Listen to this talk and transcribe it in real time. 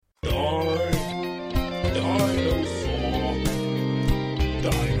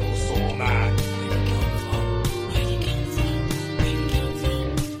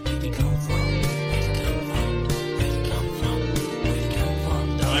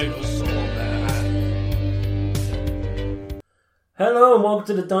Dinosaur Man. Hello and welcome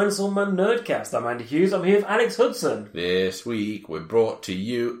to the Dinosaur Man Nerdcast. I'm Andy Hughes. I'm here with Alex Hudson. This week we're brought to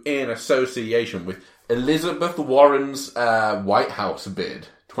you in association with Elizabeth Warren's White House bid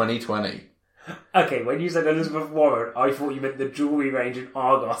 2020. Okay, when you said Elizabeth Warren, I thought you meant the jewellery range in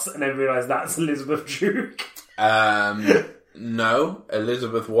Argos and then realised that's Elizabeth Duke. No,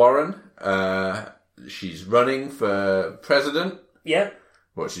 Elizabeth Warren. She's running for president. Yep.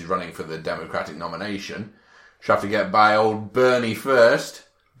 Well, she's running for the Democratic nomination. She'll have to get by old Bernie first.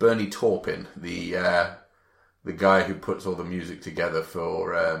 Bernie Taupin, the guy who puts all the music together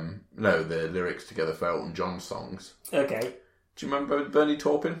for, the lyrics together for Elton John songs. Okay. Do you remember Bernie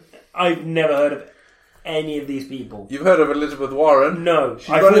Taupin? I've never heard of any of these people. You've heard of Elizabeth Warren? No.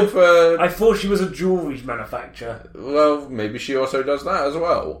 I thought she was a jewellery manufacturer. Well, maybe she also does that as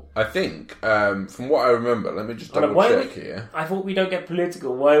well. I think, from what I remember, let me just double check here. I thought we don't get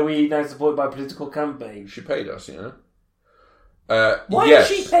political. Why are we now supported by political campaigns? She paid us, you know. Why is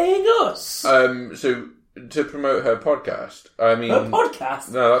she paying us? So, to promote her podcast. I mean... Her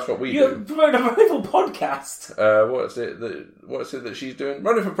podcast? No, that's what we do. You promote a rival podcast? What's it that she's doing?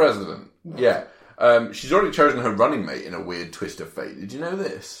 Running for president. Yeah. She's already chosen her running mate in a weird twist of fate. Did you know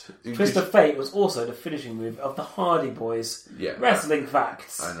this? Twist of Fate was also the finishing move of the Hardy Boys. Yeah. Wrestling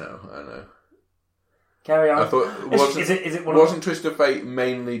facts. I know. Carry on. I thought wasn't Twist of Fate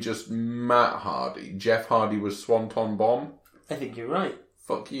mainly just Matt Hardy? Jeff Hardy was Swanton Bomb? I think you're right.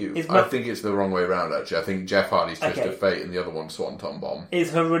 Fuck you. I think it's the wrong way around, actually. I think Jeff Hardy's Twist of Fate and the other one's Swanton Bomb. Is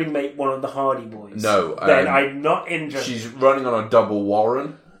her running mate one of the Hardy Boys? No. Then I'm not interested. She's running on a double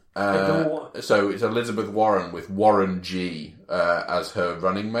Warren. So it's Elizabeth Warren with Warren G as her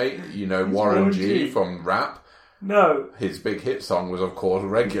running mate. You know Warren G from rap? No. His big hit song was, of course,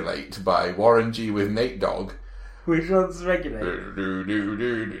 Regulate by Warren G with Nate Dogg. Which one's Regulate?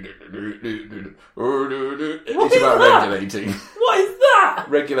 It's about regulating. What is that?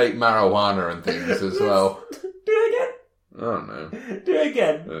 Regulate marijuana and things as well. Do it again. Oh no. Do it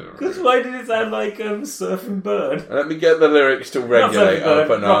again. Because why did it sound like Surf and Burn? Let me get the lyrics to Regulate up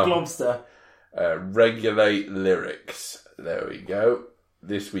and Rock Lobster. Regulate lyrics. There we go.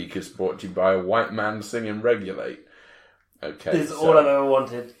 This week is brought to you by a white man singing Regulate. Okay. This is all I've ever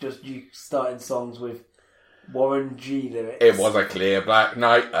wanted. Just you starting songs with Warren G lyrics. It was a clear black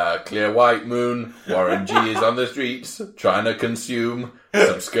night, a clear white moon. Warren G is on the streets, trying to consume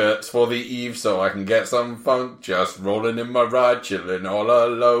some skirts for the eve so I can get some funk. Just rolling in my ride, chilling all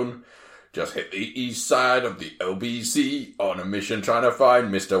alone. Just hit the east side of the LBC on a mission trying to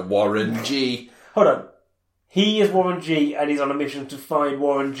find Mr. Warren G. Hold on. He is Warren G and he's on a mission to find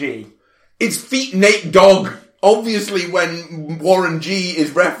Warren G. It's Feet Nate Dogg. Obviously, when Warren G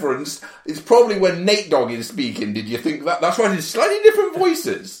is referenced, it's probably when Nate Dogg is speaking. Did you think that? That's why it's slightly different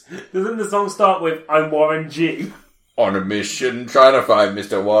voices. Doesn't the song start with, I'm Warren G? On a mission, trying to find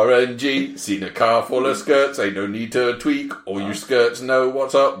Mr. Warren G. Seen a car full of skirts, ain't no need to tweak. All you skirts know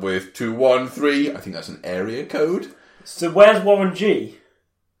what's up with 213. I think that's an area code. So where's Warren G?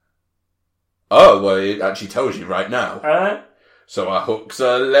 Oh, well, it actually tells you right now. So our hooks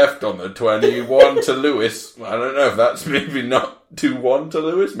are left on the 21 to Lewis. I don't know if that's maybe not 2-1 to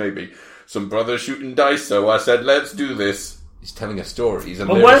Lewis, maybe. Some brothers shooting dice, so I said, let's do this. He's telling a story. He's a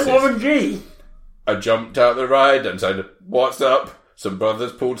lyricist. Where's Warren G? I jumped out the ride and said, what's up? Some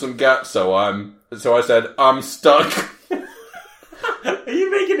brothers pulled some gats, so I said, I'm stuck. Are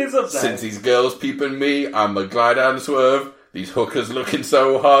you making this up there? Since these girls peeping me, I'm a glide and swerve. These hookers looking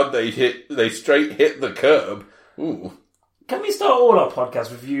so hard, they straight hit the curb. Ooh. Can we start all our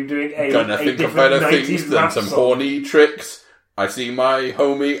podcasts with you doing Gonna think of better things than some horny tricks. I see my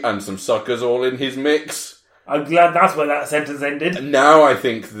homie and some suckers all in his mix. I'm glad that's where that sentence ended. Now I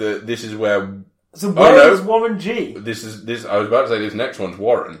think that this is where... So where is Warren G? This. I was about to say this next one's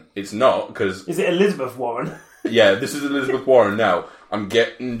Warren. It's not, because... Is it Elizabeth Warren? Yeah, this is Elizabeth Warren now. I'm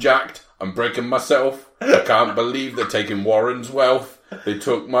getting jacked. I'm breaking myself. I can't believe they're taking Warren's wealth. They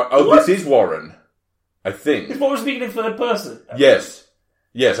took my... Oh, What? This is Warren. I think. Is Warren speaking in third person? Yes,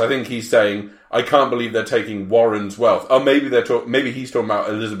 I think he's saying, I can't believe they're taking Warren's wealth. Oh, maybe maybe he's talking about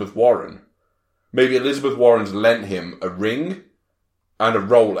Elizabeth Warren. Maybe Elizabeth Warren's lent him a ring and a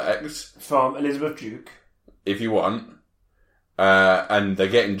Rolex. From Elizabeth Duke. If you want. And they're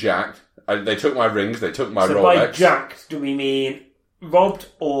getting jacked. They took my rings, they took my Rolex. So by jacked, do we mean robbed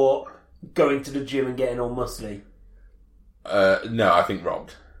or going to the gym and getting all muscly? No, I think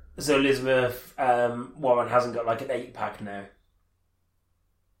robbed. So Elizabeth Warren hasn't got like an 8-pack now?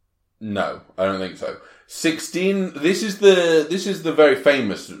 No, I don't think so. 16. This is the very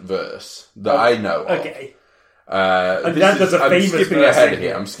famous verse that I know of. Okay. I'm glad there's a I'm famous skipping verse ahead in here.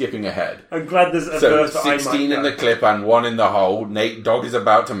 here. I'm skipping ahead. I'm glad there's a So, verse that I might 16 in know. the clip and 1 in the hole. Nate Dogg is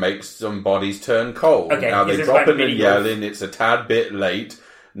about to make some bodies turn cold. Okay, now is they this drop like in and mini-golf? yelling. It's a tad bit late.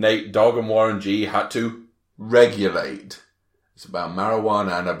 Nate Dogg and Warren G had to regulate. It's about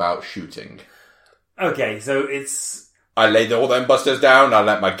marijuana and about shooting. Okay, so it's... I laid all them busters down. I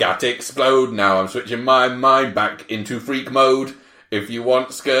let my gat explode. Now I'm switching my mind back into freak mode. If you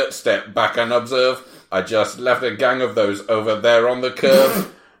want skirt, step back and observe. I just left a gang of those over there on the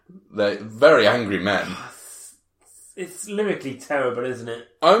curve. They're very angry men. It's lyrically terrible, isn't it?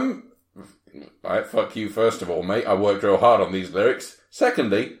 Right, fuck you first of all, mate. I worked real hard on these lyrics.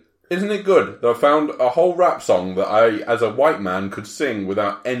 Secondly, isn't it good that I found a whole rap song that I, as a white man, could sing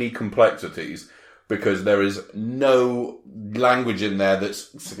without any complexities? Because there is no language in there that's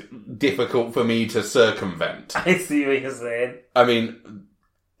difficult for me to circumvent. I see what you're saying. I mean,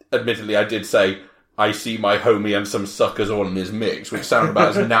 admittedly, I did say, I see my homie and some suckers all in his mix, which sounded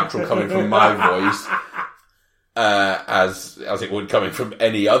about as natural coming from my voice as it would coming from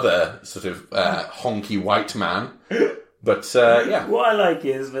any other sort of honky white man. But, yeah. What I like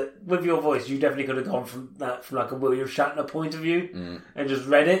is that with your voice, you definitely could have gone from like a William Shatner point of view and just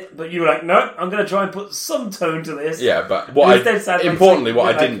read it. But you were like, no, I'm going to try and put some tone to this. Yeah, but importantly,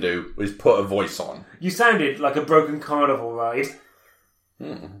 what I didn't do was put a voice on. You sounded like a broken carnival ride.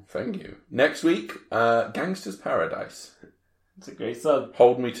 Thank you. Next week, Gangster's Paradise. It's a great song.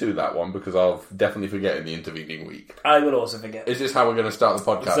 Hold me to that one because I'll definitely forget in the intervening week. I will also forget. Is this how we're going to start the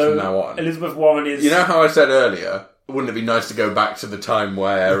podcast So, from now on? Elizabeth Warren is... You know how I said earlier, wouldn't it be nice to go back to the time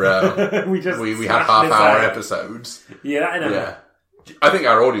where we we had smashed half-hour this out. episodes? Yeah, I know. Yeah. I think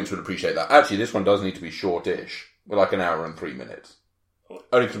our audience would appreciate that. Actually, this one does need to be shortish. We're like an hour and 3 minutes.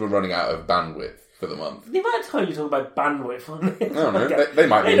 Only because we're running out of bandwidth for the month. The amount of time you talk about bandwidth on this. I don't know. Okay. They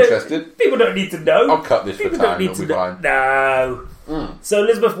might be don't- interested. People don't need to know. I'll cut this for People time. don't need It'll to be know. fine. No. So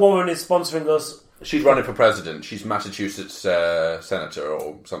Elizabeth Warren is sponsoring us. She's running for president. She's Massachusetts senator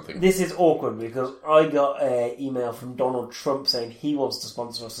or something. This is awkward because I got an email from Donald Trump saying he wants to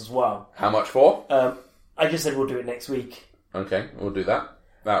sponsor us as well. How much for? I just said we'll do it next week. Okay, we'll do that.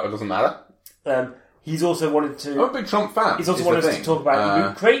 That doesn't matter. He's also wanted to... I'm a big Trump fan. He's also is wanted the us to thing. talk about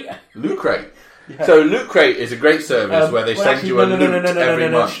Loot Crate. Loot Crate. Yeah. So Loot Crate is a great service where they send actually, you a no, loot no, every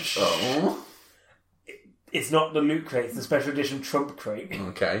month. Shh. Oh. It's not the Loot Crate, it's the special edition Trump Crate.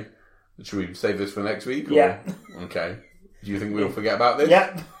 Okay. Should we save this for next week? Or? Yeah. Okay. Do you think we'll forget about this?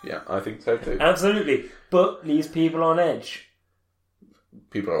 Yeah. Yeah, I think so too. Absolutely. But leaves people on edge.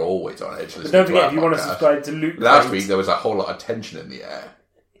 People are always on edge listening But don't forget, to if you our want to podcast. subscribe to Loot Crate... Last week there was a whole lot of tension in the air.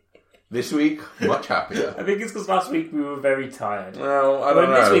 This week, much happier. I think it's because last week we were very tired. Well, I don't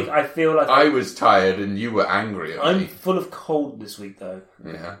know. This week I feel like... I was tired and you were angry at I'm me. full of cold this week, though.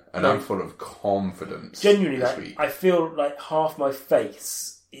 Yeah, and I'm full of confidence. Genuinely, this like, week. I feel like half my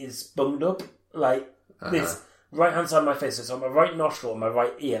face is bunged up. Like, this right-hand side of my face. So it's on my right nostril and my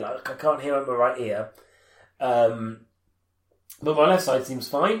right ear. Like, I can't hear out my right ear. But my left side seems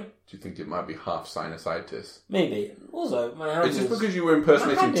fine. Do you think it might be half sinusitis? Maybe. Also, my hand Is this is... because you were My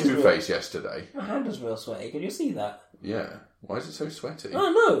impersonating hand is Two-Face yesterday? My hand is real sweaty. Can you see that? Yeah. Why is it so sweaty?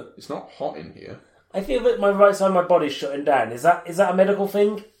 Oh, no. It's not hot in here. I feel that my right side of my body's shutting down. Is that a medical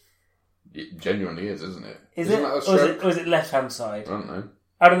thing? It genuinely is, isn't it? Is it? That a Or is stroke? it, or is it left-hand side? I don't know.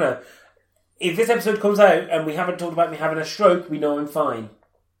 I don't know. If this episode comes out and we haven't talked about me having a stroke, we know I'm fine.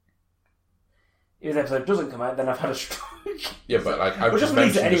 If this episode doesn't come out, then I've had a stroke. Yeah, but like I've We'll just just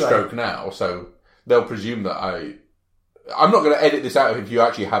release mentioned it a anyway. stroke now, so they'll presume that I'm not going to edit this out if you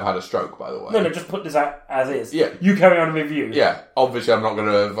actually have had a stroke, by the way. No, just put this out as is. Yeah. You carry on with review. Yeah, obviously I'm not going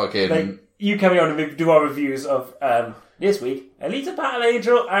to fucking... Like, you carry on and do our reviews of, this week, Alita Battle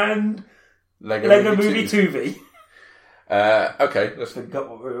Angel and Lego Movie 2V. Okay, let's... Forgot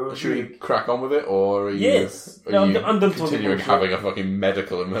what we were Should we reviewing. crack on with it, or are you, Yes. are No, you I'm done talking continuing bullshit. having a fucking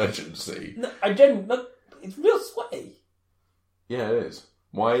medical emergency? No, it's real sweaty. Yeah, it is.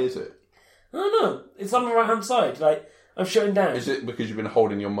 Why is it? I don't know. It's on the right-hand side. Like, I'm shutting down. Is it because you've been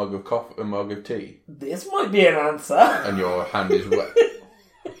holding your mug of coffee, a mug of tea, This might be an answer. and your hand is wet?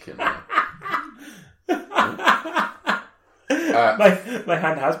 Fucking hell. My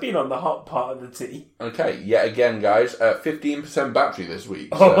hand has been on the hot part of the tea. Okay, yet again, guys, 15% battery this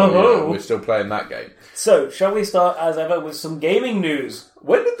week. So Oh. we're still playing that game. So, shall we start as ever with some gaming news?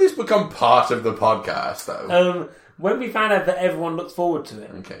 When did this become part of the podcast, though? When we found out that everyone looks forward to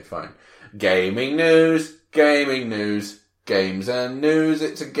it. Okay, fine. Gaming news, games and news,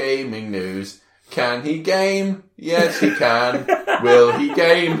 it's a gaming news. Can he game? Yes, he can. Will he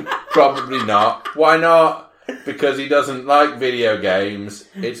game? Probably not. Why not? Because he doesn't like video games.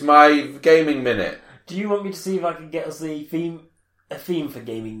 It's my gaming minute. Do you want me to see if I can get us a theme for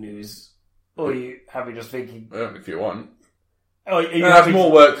gaming news? Or are you happy just thinking... If you want. Oh, are you that's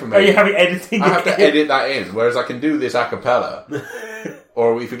more work for me. Are you happy editing I have to edit that in, whereas I can do this a cappella.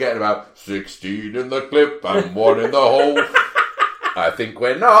 Or are we forgetting about 16 in the clip and 1 in the hole? I think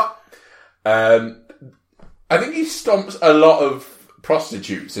we're not. I think he stomps a lot of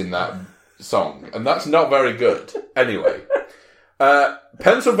prostitutes in that song, and that's not very good. Anyway.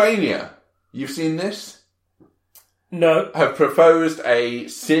 Pennsylvania. You've seen this? No. Have proposed a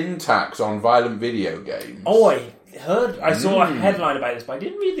sin tax on violent video games. Oh, I saw a headline about this, but I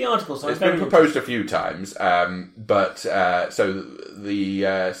didn't read the article, so it's been proposed a few times, but so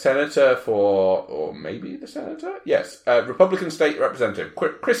the senator or maybe the senator? Yes, Republican State Representative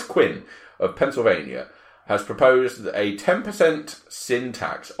Chris Quinn of Pennsylvania has proposed a 10% sin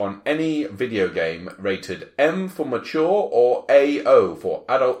tax on any video game rated M for mature or AO for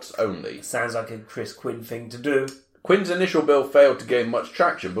adults only. Sounds like a Chris Quinn thing to do. Quinn's initial bill failed to gain much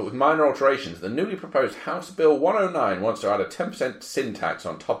traction, but with minor alterations, the newly proposed House Bill 109 wants to add a 10% sin tax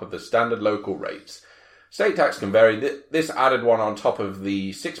on top of the standard local rates. State tax can vary. This added one on top of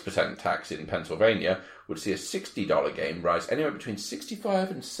the 6% tax in Pennsylvania would see a $60 game rise anywhere between $65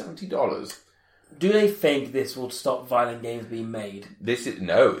 and $70. Do they think this will stop violent games being made? It's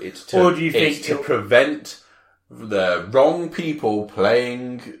to, or do you think it's to prevent the wrong people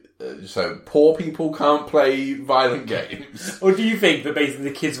playing... So poor people can't play violent games. Or do you think that basically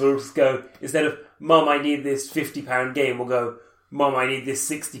the kids will just go, instead of, Mum, I need this £50 game, we'll go, Mum, I need this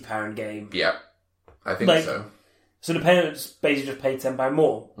 £60 game. Yeah, I think so. So the parents basically just pay £10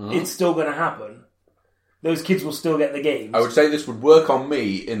 more. Mm-hmm. It's still going to happen. Those kids will still get the games. I would say this would work on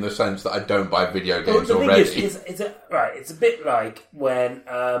me in the sense that I don't buy video games already. It's a bit like when...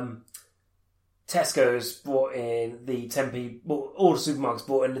 Tesco's brought in the 10p... all the supermarkets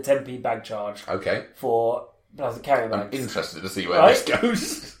brought in the 10p bag charge. Okay. For plastic carry bags. I'm interested to see where this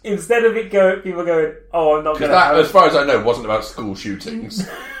goes. Instead of people going, oh, I'm not going to... Because that, as far as I know, wasn't about school shootings.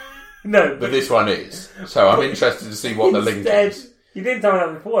 No. But this one is. So I'm interested to see what the link is. You didn't tell me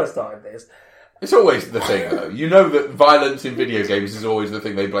that before I started this. It's always the thing, though. You know that violence in video games is always the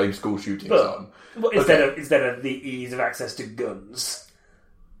thing they blame school shootings on. Well, instead of the ease of access to guns...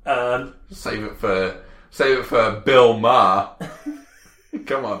 Save it for Bill Maher.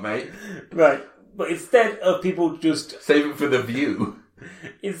 Come on, mate. Right, but instead of people just save it for The View.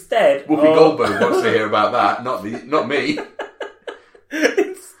 Instead, Whoopi Goldberg wants to hear about that, not me.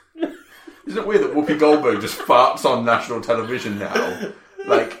 Isn't it weird that Whoopi Goldberg just farts on national television now?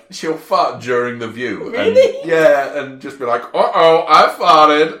 Like, she'll fart during The View. Really? And just be like, uh-oh, I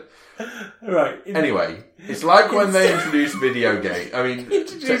farted. Right. Anyway, it's like when they introduced video game. I mean,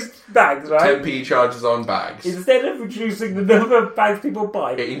 introduced bags, right? 10p charges on bags. Instead of reducing the number of bags people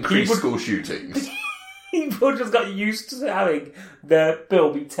buy, it increased school shootings. People just got used to having their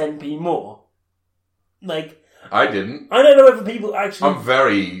bill be 10p more. Like, I didn't. I don't know whether people actually... I'm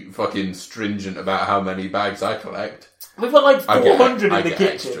very fucking stringent about how many bags I collect. We've got like 400 in the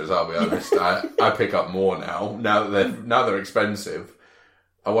kitchen. Extras, I'll be honest. I pick up more now. Now they're expensive.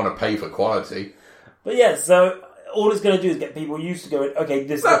 I want to pay for quality. But yeah, so all it's going to do is get people used to going, okay,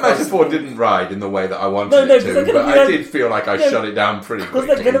 this... That metaphor didn't ride in the way that I wanted it to, but I did feel like I shut it down pretty quickly.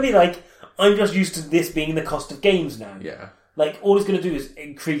 Because they're going to be like, I'm just used to this being the cost of games now. Yeah. Like, all it's going to do is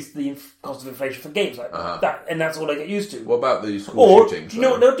increase the cost of inflation for games like that, and that's all they get used to. What about the school shootings? Do you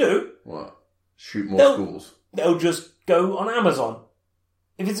know what they'll do? What? Shoot more schools? They'll just go on Amazon.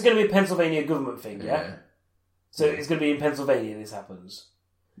 If it's going to be a Pennsylvania government thing, yeah? So it's going to be in Pennsylvania this happens.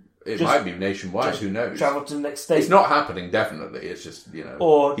 It might be nationwide, who knows? Travel to the next state. It's not happening, definitely. It's just,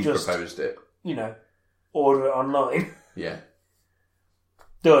 or he proposed it. Order it online. Yeah.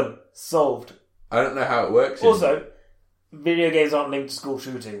 Done. Solved. I don't know how it works. Also, video games aren't linked to school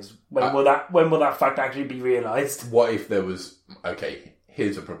shootings. When will that fact actually be realised? What if there was... Okay,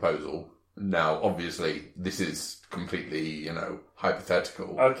 here's a proposal. Now, obviously, this is completely,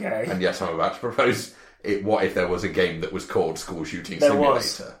 hypothetical. Okay. And yes, I'm about to propose it. What if there was a game that was called School Shooting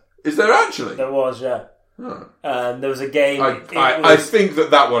Simulator? Is there actually? There was, yeah. Huh. There was a game... I think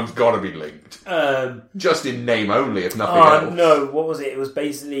that one's got to be linked. Just in name only, if nothing else. No, what was it? It was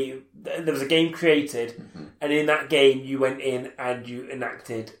basically... There was a game created, and in that game you went in and you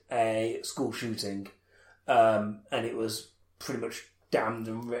enacted a school shooting. And it was pretty much damned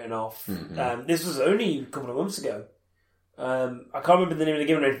and written off. This was only a couple of months ago. I can't remember the name of the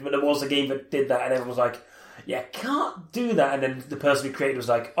game or anything, but there was a game that did that, and everyone was like, yeah, can't do that. And then the person who created it was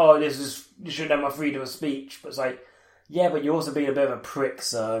like, oh, you shouldn't have my freedom of speech. But it's like, yeah, but you're also being a bit of a prick,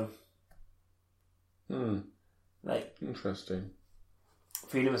 so... Like... Interesting.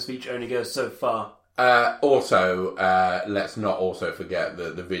 Freedom of speech only goes so far. Also, let's not also forget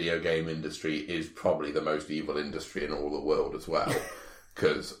that the video game industry is probably the most evil industry in all the world as well.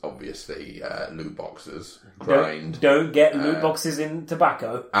 Because, obviously, loot boxes grind. Don't get loot boxes in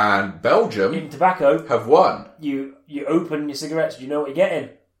tobacco. And Belgium in tobacco have won. You open your cigarettes, you know what you're getting.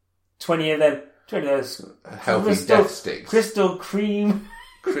 20 of them. 20 of those. Healthy death sticks. Crystal cream.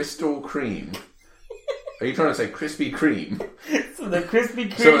 Crystal cream. Are you trying to say Krispy Kreme? Some of the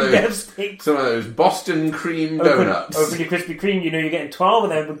Krispy Kreme death sticks. Some of those Boston cream donuts. Open your Krispy Kreme, you know you're getting 12 of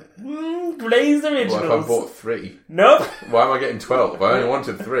them. Glazed originals. Well, if I bought 3? Nope. Why am I getting 12? I only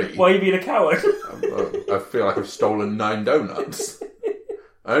wanted 3. Why are you being a coward? I feel like I've stolen 9 donuts.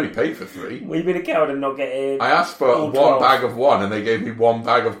 I only paid for 3. Why are you being a coward and not getting... I asked for 1 bag of 1 and they gave me 1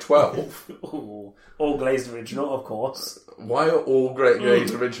 bag of 12. Ooh. All glazed original, of course. Why are all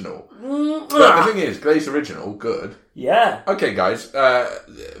glazed original? But the thing is, glazed original, good. Yeah. Okay, guys,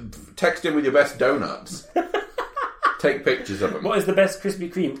 text in with your best donuts. Take pictures of them. What is the best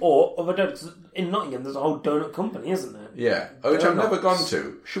Krispy Kreme or other donuts? In Nottingham, there's a whole donut company, isn't there? Yeah, which I've never gone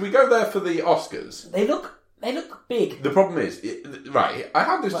to. Should we go there for the Oscars? They look big. The problem is, right, I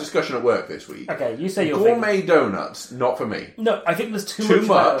had this discussion at work this week. Okay, you say your gourmet donuts, not for me. No, I think there's too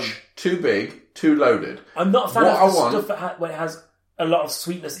much, too big, too loaded. I'm not a fan of the stuff when it has a lot of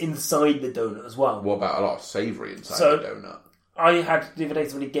sweetness inside the donut as well. What about a lot of savoury inside the donut? I had the other day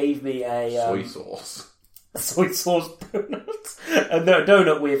somebody gave me a soy sauce. A soy sauce donut. A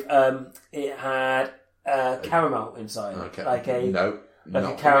donut with it had caramel inside. Okay. Like a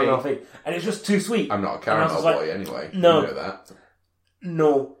not caramel thing. And it's just too sweet. I'm not a caramel boy anyway. No. You know that.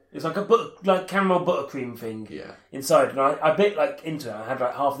 No. It's like a caramel buttercream thing inside. And I bit into it. I had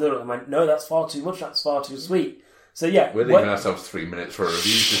half the donut and went, no, that's far too much. That's far too sweet. So yeah. We're leaving ourselves 3 minutes for a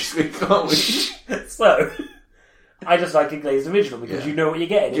review this week, aren't we? So, I just like a glazed original because you know what you're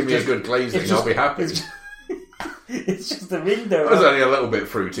getting. Give me a good glazing, I'll be happy. It's just a ring donut. That was only a little bit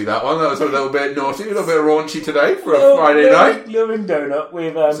fruity, that one. That was a little bit naughty, a little bit raunchy today for a Friday night. Little ring donut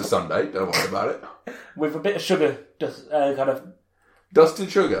with... it's a Sunday, don't worry about it. With a bit of sugar, kind of...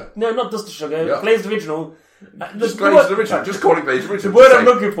 Dusted sugar? No, not dusted sugar. Glazed original. Just glazed original. Just call it glazed original. The word I'm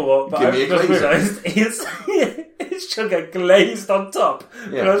looking for, but Give me a realised is sugar glazed on top.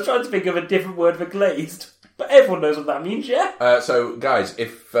 Yeah. But I was trying to think of a different word for glazed. But everyone knows what that means, yeah? So, guys,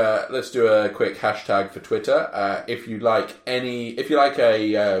 if let's do a quick hashtag for Twitter. If you like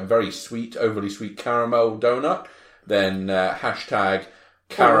a very sweet, overly sweet caramel donut, then hashtag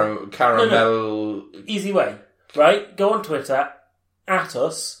caramel. No. Easy way, right? Go on Twitter, at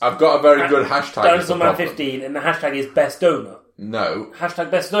us. I've got a very good hashtag. DinosaurMan15, and the hashtag is best donut. No. Hashtag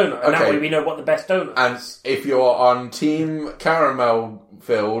best donut, and that way we know what the best donut is. And if you're on Team Caramel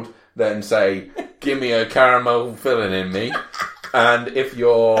Filled, then say, give me a caramel filling in me. And if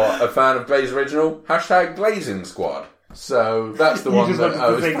you're a fan of Glaze Original, hashtag Glazing Squad. So that's the one that I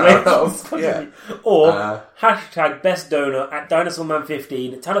was proud of. Yeah. Or hashtag best donut at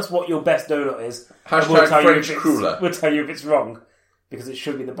DinosaurMan15. Tell us what your best donut is. Hashtag French cruller. We'll tell you if it's wrong. Because it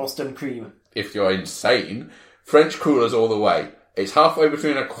should be the Boston cream. If you're insane, French crullers all the way. It's halfway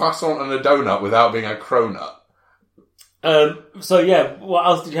between a croissant and a donut without being a cronut. So yeah, what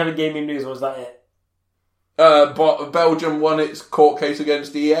else did you have in gaming news, or was that it? Belgium won its court case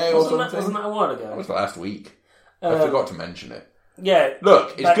against EA or something. Wasn't that a while ago? That was last week. I forgot to mention it. Yeah.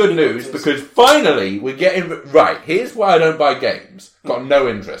 Look, it's good news because finally we're getting... Right, here's why I don't buy games. Got no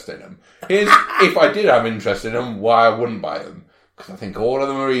interest in them. Here's, if I did have interest in them, why I wouldn't buy them. Because I think all of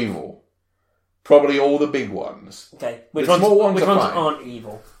them are evil. Probably all the big ones. Okay. Which ones aren't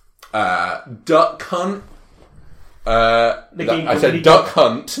evil? Duck Hunt. I said Duck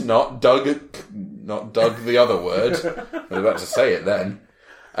Hunt, not Doug the other word. I was about to say it then.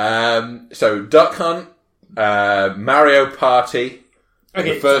 So Duck Hunt, Mario Party.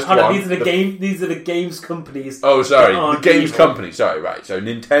 Okay, the first one. These are the games companies. Oh, sorry, the games company. Sorry, right. So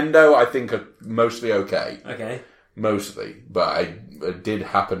Nintendo, I think, are mostly okay. Okay. Mostly, but I did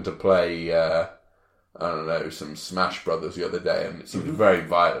happen to play. I don't know, some Smash Brothers the other day, and it seemed very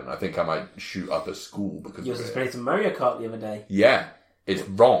violent. I think I might shoot up a school because you also played some Mario Kart the other day. Yeah, it's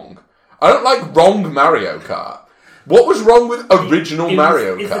wrong. I don't like wrong Mario Kart. What was wrong with original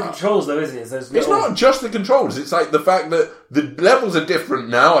Mario Kart? It's the controls, though, isn't it? It's not just the controls. It's like the fact that the levels are different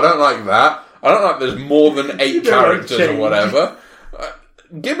now. I don't like that. I don't like there's more than 8 characters or whatever.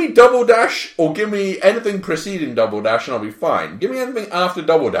 Give me Double Dash or give me anything preceding Double Dash and I'll be fine. Give me anything after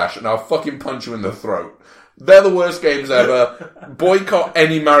Double Dash and I'll fucking punch you in the throat. They're the worst games ever. Boycott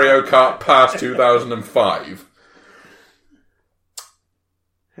any Mario Kart past 2005.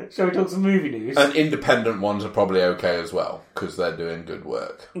 Shall we talk some movie news? And independent ones are probably okay as well, because they're doing good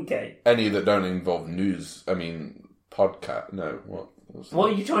work. Okay. Any that don't involve podcast. No, what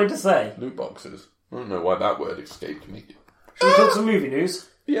are you trying to say? Loot boxes. I don't know why that word escaped me. Shall we talk some movie news?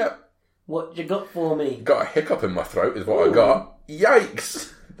 Yeah. What you got for me? Got a hiccup in my throat is what I got.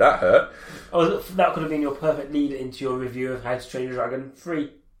 Yikes! That hurt. Oh, that could have been your perfect lead into your review of How to Train Your Dragon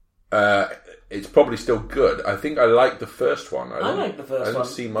 3. It's probably still good. I think I liked the first one. I liked the first one. I didn't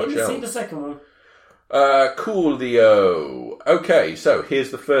see much else. Didn't see the second one. Coolio. Okay, so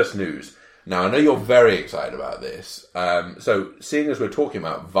here's the first news. Now, I know you're very excited about this. So, seeing as we're talking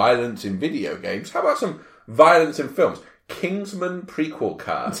about violence in video games, how about some violence in films? Kingsman prequel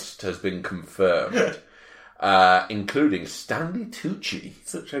cast has been confirmed, including Stanley Tucci.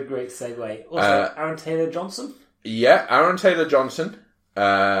 Such a great segue. Also, Aaron Taylor-Johnson? Yeah, Aaron Taylor-Johnson,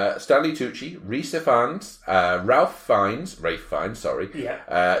 Stanley Tucci, Rhys Ifans, Ralph Fiennes,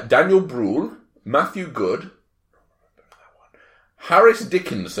 Daniel Bruhl, Matthew Good, Harris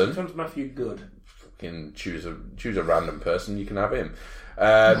Dickinson. Which one's Matthew Good? Fucking choose a random person, you can have him.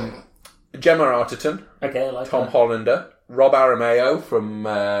 Gemma Arterton. Okay, I like Tom Hollander. Rob Arameo from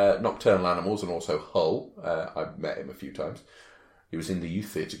Nocturnal Animals and also Hull. I've met him a few times. He was in the youth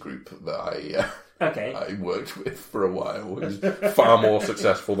theatre group that I worked with for a while. He was far more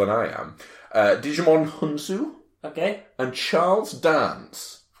successful than I am. Digimon Hunsu. Okay. And Charles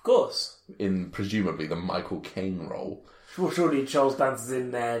Dance. Of course. In presumably the Michael Caine role. Well, surely Charles Dance is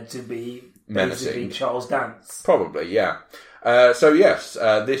in there to be menacing. Charles Dance. Probably, yeah. So yes,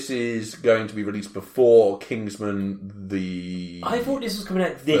 this is going to be released before Kingsman the... I thought this was coming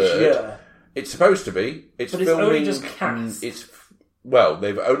out this year. It's supposed to be. But it's only just cast.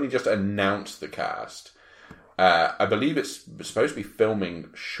 They've only just announced the cast. I believe it's supposed to be filming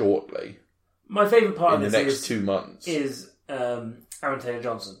shortly. My favourite part of this in the next 2 months is Aaron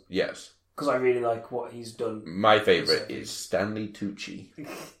Taylor-Johnson. Yes. Because I really like what he's done. My favourite is Stanley Tucci.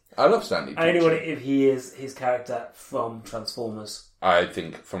 I love Stanley Tucci. I only want it if he is his character from Transformers. I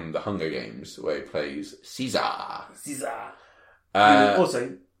think from the Hunger Games, where he plays Caesar.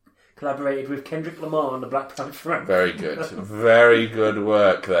 Also collaborated with Kendrick Lamar on the Black Panther anthem. Very good. Very good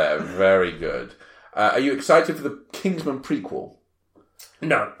work there. Very good. Are you excited for the Kingsman prequel?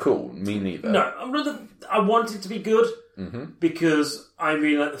 No. Cool. Me neither. No. I want it to be good because I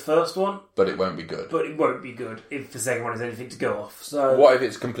really like the first one. But it won't be good. But it won't be good if the second one has anything to go off. So what if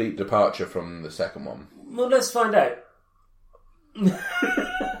it's complete departure from the second one? Well, let's find out.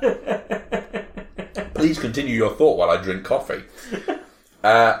 Please continue your thought while I drink coffee.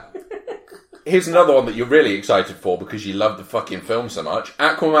 Here's another one that you're really excited for because you love the fucking film so much.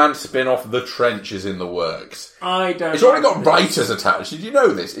 Aquaman spin-off The Trench is in the works. It's already got writers attached. Did you know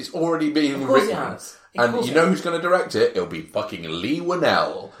this? It's already being written. It has. And you know who's going to direct it? It'll be fucking Lee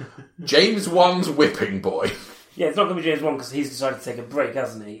Winnell. James Wan's whipping boy. Yeah, it's not going to be James Wan because he's decided to take a break,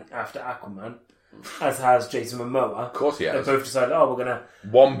 hasn't he, after Aquaman? As has Jason Momoa. Of course he has. They both decided, we're going to...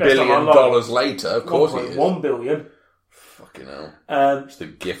 $1 billion later, of course he is. $1 billion. Fucking hell. It's the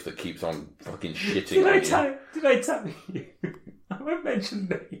gift that keeps on fucking shitting on you. Did I tell you? I won't mention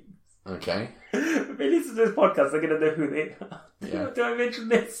names. Okay. If they listen to this podcast, they're going to know who they are. Yeah. Do I mention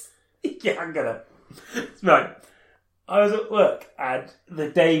this? Yeah, I'm going to. Right. I was at work, and the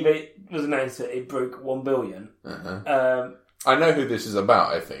day that it was announced that it broke 1 billion. I know who this is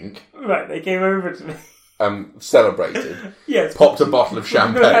about, I think. Right, they came over to me. Celebrated. Yes. Popped a bottle of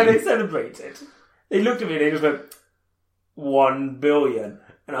champagne. No, they celebrated. They looked at me and they just went, 1 billion.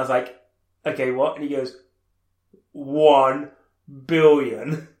 And I was like, okay, what? And he goes, 1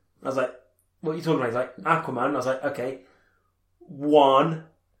 billion. I was like, what are you talking about? He's like, Aquaman. I was like, okay, 1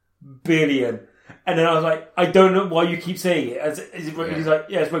 billion. And then I was like, I don't know why you keep saying it. He's like,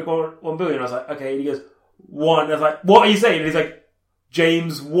 yeah, it's worth 1 billion. I was like, okay. And he goes, 1. I was like, what are you saying? And he's like,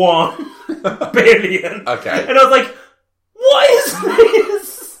 James 1 billion. Okay. And I was like, what is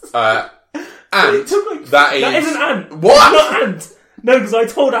this? Ant. That isn't Ant. What? It's not Ant. No, because I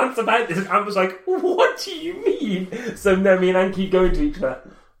told Ant about this and Ant was like, what do you mean? So now me and Ant keep going to each other.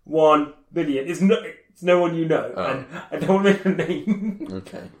 1 billion. It's no one you know. Oh. And I don't want to make a name.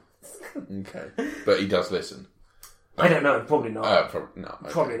 Okay. But he does listen. I don't know. Probably not. No. Okay.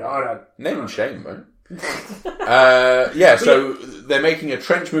 Probably not. I don't know. Name and shame, man. So they're making a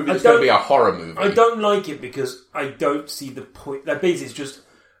Trench movie that's going to be a horror movie. I don't like it because I don't see the point. That basically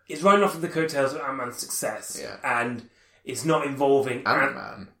it's running off of the coattails of Ant-Man's success, and it's not involving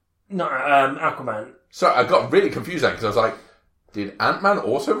Ant-Man. Aquaman. So I got really confused because I was like, did Ant-Man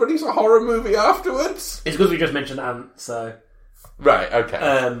also release a horror movie afterwards? It's because we just mentioned Ant, so right. Okay.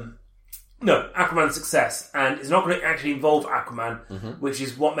 No, Aquaman Aquaman's success, and it's not going to actually involve Aquaman, which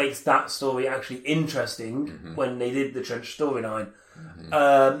is what makes that story actually interesting when they did the Trench storyline.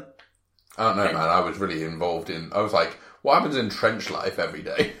 I don't know, man. I was really involved in... I was like, what happens in Trench life every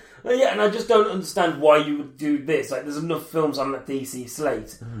day? Yeah, and I just don't understand why you would do this. Like, there's enough films on that DC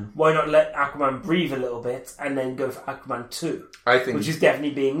slate. Why not let Aquaman breathe a little bit and then go for Aquaman 2? I think... Which is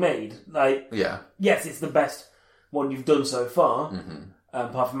definitely being made. Like, yes, it's the best one you've done so far.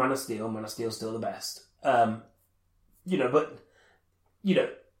 Apart from Man of Steel. Man of Steel's still the best. But the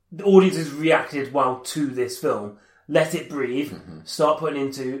audiences reacted well to this film. Let it breathe. Start putting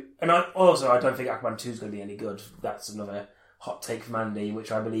into... And I don't think Aquaman 2 is going to be any good. That's another hot take from Andy,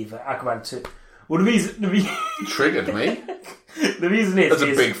 which I believe Aquaman 2... Well, the reason... Triggered me. The reason is... As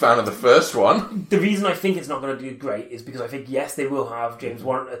a big fan of the first one. The reason I think it's not going to do great is because I think, yes, they will have James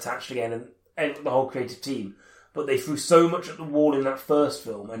Wan attached again and the whole creative team, but they threw so much at the wall in that first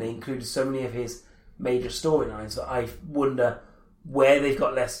film, and they included so many of his major storylines that I wonder where they've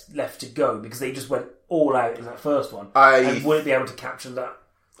got left to go, because they just went all out in that first one. And wouldn't be able to capture that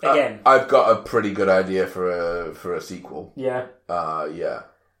again. I've got a pretty good idea for a sequel. Yeah. Yeah.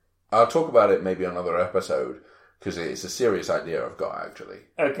 I'll talk about it maybe on another episode, because it's a serious idea I've got, actually.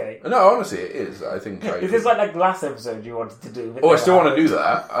 Okay. No, honestly, it is. I think... Is this like that last episode you wanted to do? I still want to do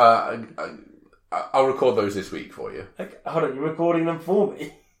that. I'll record those this week for you. Okay, hold on, you're recording them for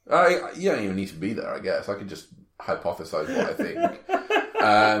me? You don't even need to be there, I guess. I could just hypothesize what I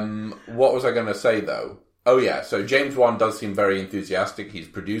think. What was I going to say, though? Oh, yeah. So James Wan does seem very enthusiastic. He's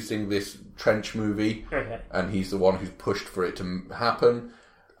producing this Trench movie. Okay. And he's the one who's pushed for it to happen.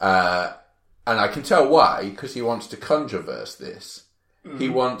 And I can tell why, because he wants to controverse this. He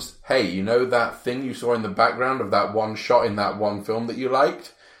wants, hey, you know that thing you saw in the background of that one shot in that one film that you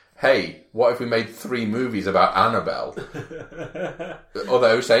liked? Hey, what if we made 3 movies about Annabelle?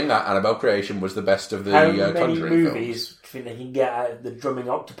 Although saying that, Annabelle Creation was the best of the Conjuring films. How many movies do you think they can get out of the drumming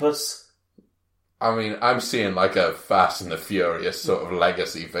octopus? I mean, I'm seeing like a Fast and the Furious sort of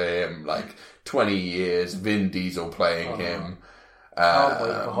legacy for him. Like 20 years, Vin Diesel playing him. Can't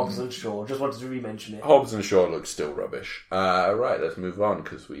wait for Hobbs and Shaw. Just wanted to re-mention it. Hobbs and Shaw looks still rubbish. Right, let's move on,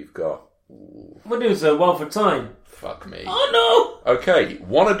 because we've got... We're doing so well for time. Fuck me. Oh no! Okay,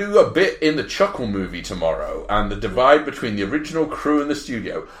 want to do a bit in the Chuckle movie tomorrow, and the divide between the original crew and the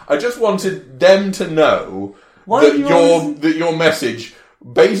studio. I just wanted them to know that your message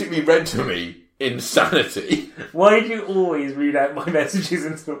basically read to me insanity. Why do you always read out my messages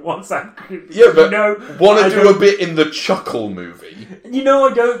into the WhatsApp group? Yeah, but want to do a bit in the Chuckle movie. You know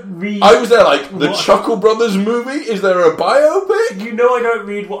I don't read... I was there like, the Chuckle Brothers movie? Is there a biopic? You know I don't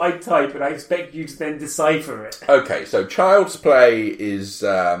read what I type, and I expect you to then decipher it. Okay, so Child's Play is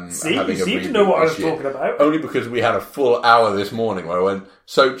having a you seem to know what I was talking about. Only because we had a full hour this morning where I went,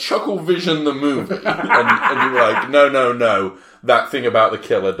 so Chuckle Vision the movie? and you were like, no, that thing about the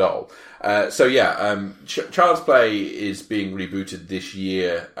killer doll. Child's Play is being rebooted this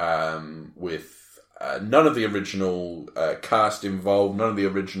year with none of the original cast involved, none of the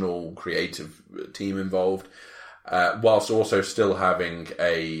original creative team involved, whilst also still having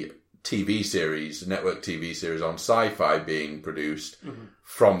a TV series, network TV series on Sci-Fi being produced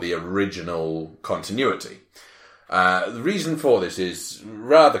from the original continuity. The reason for this is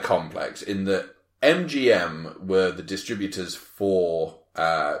rather complex in that MGM were the distributors for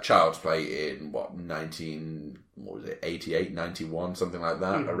Child's Play in 88, 91, something like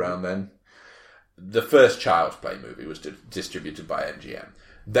that, around then. The first Child's Play movie was distributed by MGM.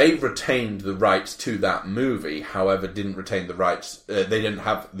 They retained the rights to that movie, however, didn't retain the rights, they didn't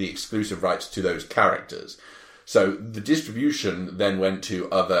have the exclusive rights to those characters. So the distribution then went to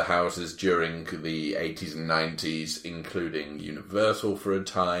other houses during the 80s and 90s, including Universal for a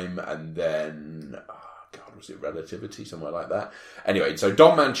time, and then... was it Relativity, somewhere like that? Anyway, so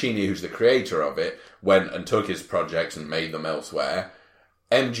Don Mancini, who's the creator of it, went and took his projects and made them elsewhere.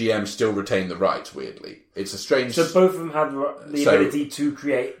 MGM still retained the rights, weirdly. It's a strange... So both of them had the ability to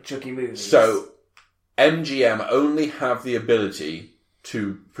create Chucky movies? So MGM only have the ability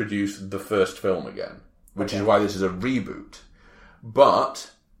to produce the first film again, which is why this is a reboot.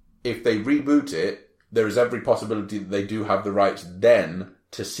 But if they reboot it, there is every possibility that they do have the rights then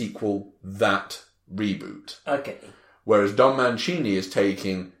to sequel that reboot. Okay. Whereas Don Mancini is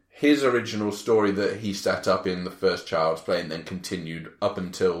taking his original story that he set up in the first Child's Play and then continued up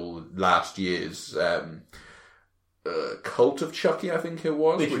until last year's Cult of Chucky, I think it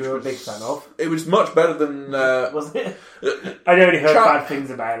was. Which you were a big fan of. It was much better than... was it? I'd only heard bad things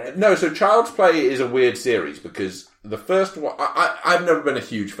about it. No, so Child's Play is a weird series because the first one... I've never been a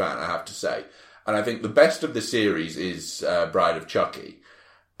huge fan, I have to say. And I think the best of the series is Bride of Chucky.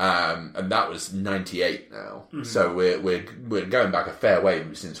 And that was 98 now. So we're going back a fair way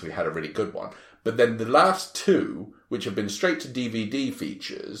since we had a really good one. But then the last two, which have been straight to DVD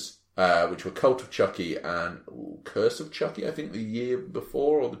features, which were Cult of Chucky and Curse of Chucky, I think the year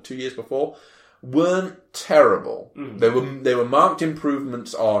before or the 2 years before, weren't terrible. They were marked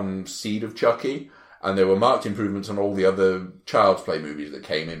improvements on Seed of Chucky, and they were marked improvements on all the other Child's Play movies that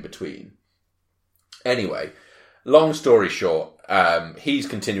came in between. Anyway, long story short, he's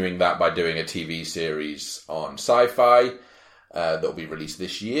continuing that by doing a TV series on Sci-Fi that will be released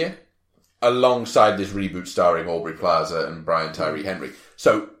this year, alongside this reboot starring Aubrey Plaza and Brian Tyree Henry.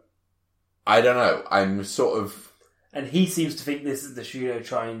 So, I don't know. I'm sort of... And he seems to think this is the studio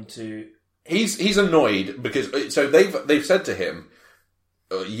trying to... He's annoyed because... So they've said to him,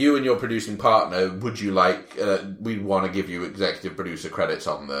 you and your producing partner, would you like... we want to give you executive producer credits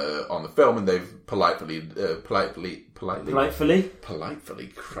on the film, and they've politely,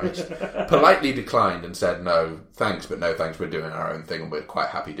 Christ, politely declined and said, no, thanks, but no thanks, we're doing our own thing and we're quite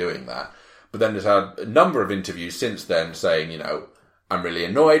happy doing that. But then there's had a number of interviews since then saying, I'm really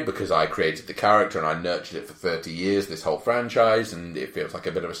annoyed because I created the character and I nurtured it for 30 years, this whole franchise, and it feels like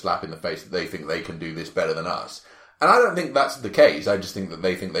a bit of a slap in the face that they think they can do this better than us. And I don't think that's the case. I just think that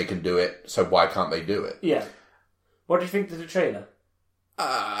they think they can do it, so why can't they do it? Yeah. What do you think of the trailer?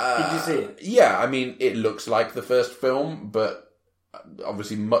 Did you see it? Yeah, I mean, it looks like the first film, but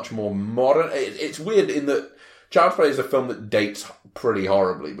obviously much more modern. It's weird in that Child's Play is a film that dates pretty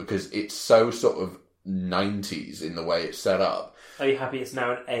horribly because it's so sort of 90s in the way it's set up. Are you happy it's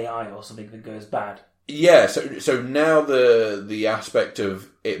now an AI or something that goes bad? Yeah, so now the aspect of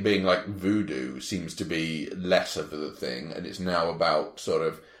it being like voodoo seems to be less of the thing, and it's now about sort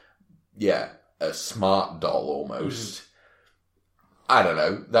of, a smart doll almost. I don't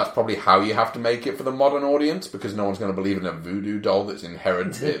know. That's probably how you have to make it for the modern audience, because no one's going to believe in a voodoo doll that's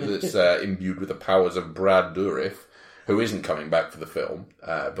imbued with the powers of Brad Dourif, who isn't coming back for the film,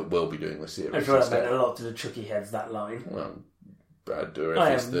 but will be doing the series. I'm sure that meant a lot to the Chucky heads, that line. Well, Brad Dourif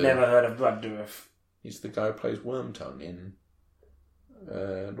I have never heard of Brad Dourif. He's the guy who plays Wormtongue in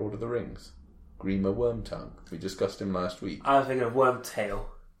Lord of the Rings. Grima Wormtongue. We discussed him last week. I was thinking of Wormtail.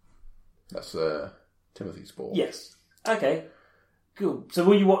 That's Timothy Spall. Yes. Okay. Cool. So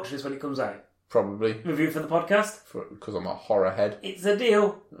will you watch this when it comes out? Probably. Review it for the podcast? Because I'm a horror head. It's a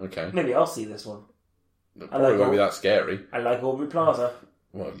deal. Okay. Maybe I'll see this one. It probably won't be that scary. I like Aubrey Plaza.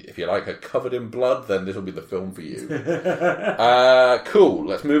 Well, if you like her covered in blood, then this will be the film for you. Cool.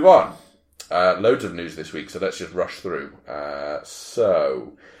 Let's move on. Loads of news this week, so let's just rush through.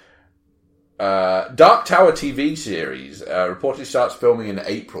 Dark Tower TV series reportedly starts filming in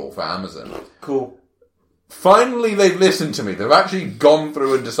April for Amazon. Cool. Finally, they've listened to me. They've actually gone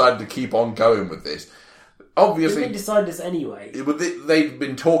through and decided to keep on going with this. Obviously, didn't they decide this anyway? They've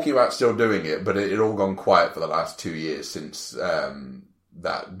been talking about still doing it, but it all gone quiet for the last 2 years since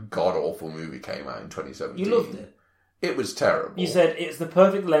that god-awful movie came out in 2017. You loved it? It was terrible. You said it's the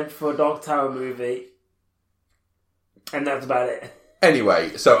perfect length for a Dark Tower movie, and that's about it.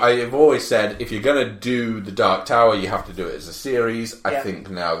 Anyway, so I have always said, if you're going to do the Dark Tower, you have to do it as a series. I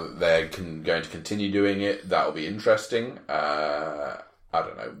think now that they're going to continue doing it, that'll be interesting. I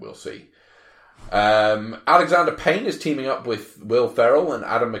don't know, we'll see. Alexander Payne is teaming up with Will Ferrell and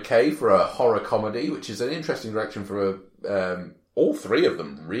Adam McKay for a horror comedy, which is an interesting direction for all three of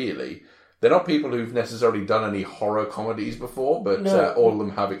them, really. They're not people who've necessarily done any horror comedies before, but all of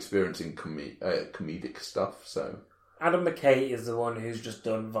them have experience in comedic stuff, so... Adam McKay is the one who's just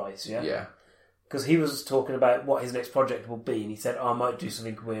done Vice, yeah? Yeah. Because he was talking about what his next project will be, and he said, I might do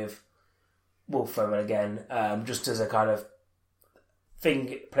something with Will Ferrell again, just as a kind of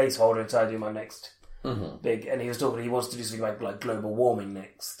placeholder until I do my next big... And he was talking, he wants to do something like global warming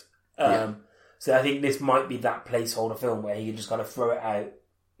next. So I think this might be that placeholder film where he can just kind of throw it out,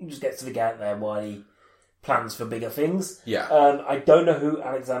 just get something out there while he plans for bigger things. Yeah. I don't know who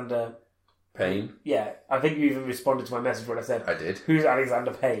Alexander... Payne? Yeah, I think you even responded to my message when I said, I did. Who's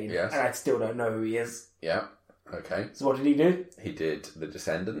Alexander Payne? Yes. And I still don't know who he is. Yeah, okay. So what did he do? He did The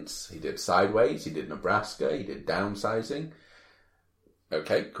Descendants, he did Sideways, he did Nebraska, he did Downsizing.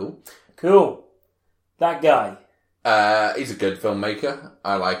 Okay, cool. Cool. That guy. He's a good filmmaker.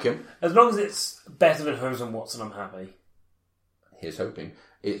 I like him. As long as it's better than Holmes and Watson, I'm happy. Here's hoping.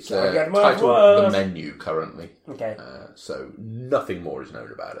 It's titled The Menu currently. Okay. So nothing more is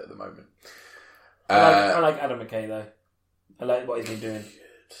known about it at the moment. I like Adam McKay though. I like what he's been doing.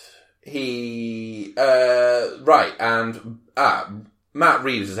 Right, and Matt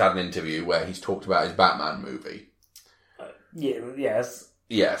Reeves has had an interview where he's talked about his Batman movie. Yes.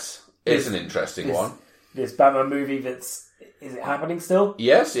 Yes, it's an interesting one. this Batman movie is it happening still?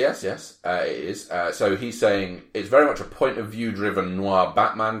 Yes. It is. So he's saying it's very much a point of view driven noir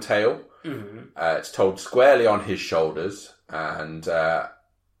Batman tale. Mm-hmm. It's told squarely on his shoulders and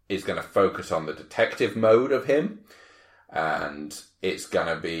is going to focus on the detective mode of him. And it's going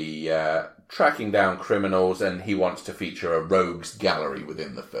to be tracking down criminals, and he wants to feature a rogues gallery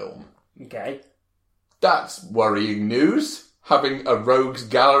within the film. Okay. That's worrying news, having a rogues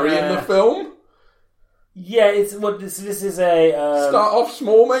gallery in the film. Yeah, it's what this is a Start off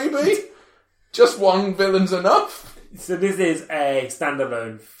small, maybe. Just one villain's enough. So this is a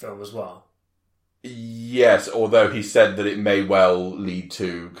standalone film as well. Yes, although he said that it may well lead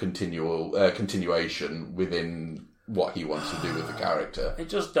to continuation within what he wants to do with the character. I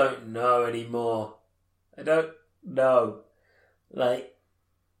just don't know anymore. I don't know. Like,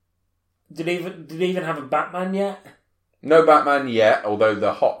 did they even have a Batman yet? No Batman yet, although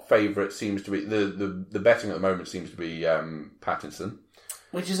the hot favourite seems to be the betting at the moment seems to be Pattinson,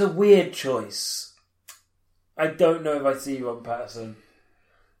 which is a weird choice. I don't know if I see Robert Pattinson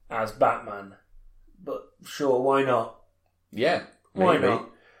as Batman, but sure, why not? Yeah, why maybe.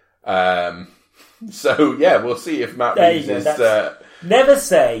 not? So yeah, we'll see if Matt Reeves is. Never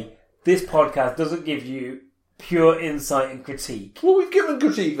say this podcast doesn't give you pure insight and critique. Well, we've given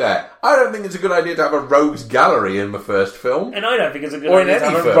critique there. I don't think it's a good idea to have a rogues gallery in the first film. And I don't think it's a good idea to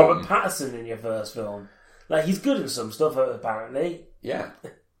have a Robert Pattinson in your first film. Like, he's good in some stuff, apparently. Yeah.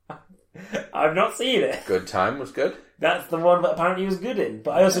 I've not seen it. Good Time was good. That's the one that apparently he was good in.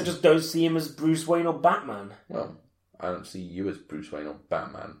 But I also just don't see him as Bruce Wayne or Batman. Well, I don't see you as Bruce Wayne or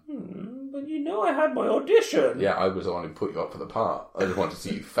Batman. But you know I had my audition. Yeah, I was the one who put you up for the part. I just wanted to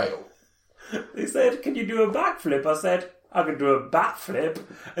see you fail. They said, can you do a backflip? I said, I can do a backflip.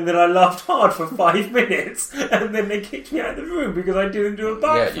 And then I laughed hard for 5 minutes. And then they kicked me out of the room because I didn't do a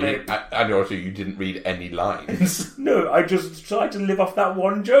backflip. Yeah, and also you didn't read any lines. No, I just tried to live off that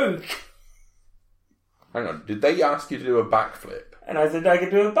one joke. Hang on, did they ask you to do a backflip? And I said I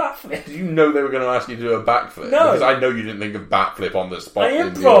could do a backflip. Did you know they were going to ask you to do a backflip? No. Because I know you didn't think of backflip on the spot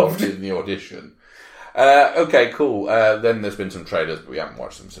in the audition. Okay, cool. Then there's been some trailers, but we haven't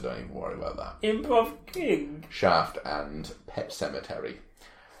watched them, so don't even worry about that. Improv King. Shaft and Pet Sematary.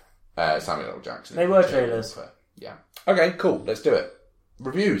 Samuel L. Jackson. They were trailers. Yeah. Okay, cool. Let's do it.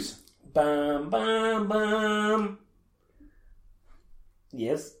 Reviews. Bam, bam, bam.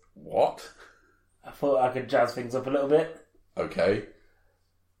 Yes. What? I thought I could jazz things up a little bit. Okay.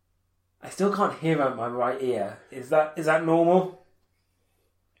 I still can't hear out my right ear. Is that normal?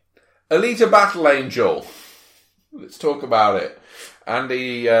 Alita Battle Angel. Let's talk about it.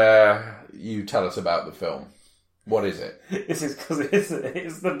 Andy, you tell us about the film. What is it? This is because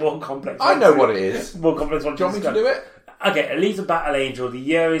it's the more complex one. I know what it is. More complex one. Do you want me to do it? Okay, Alita Battle Angel. The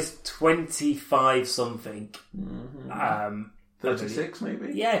year is 25 something. Mm-hmm. 36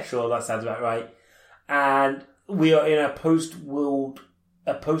 maybe? Yeah, sure, that sounds about right. And we are in a post-war...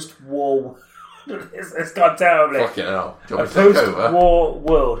 It's gone terribly. Fucking hell. Do you want me to take over? Post-war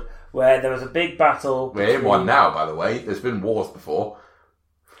world where there was a big battle... We're in one now, by the way. There's been wars before.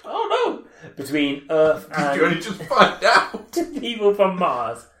 Oh, no! Between Earth and... Did you only just find out? People from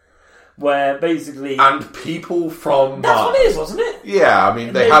Mars. Where basically... And people from Mars. That's what it is, wasn't it? Yeah, I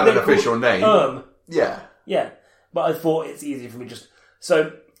mean, they had an official name. Yeah. Yeah. But I thought it's easier for me just...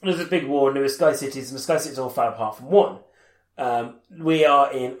 So, there's a big war and there were Sky Cities, and the Sky Cities all fell apart from one. We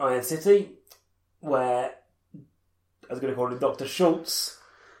are in Iron City, where... I was going to call him Dr. Schultz...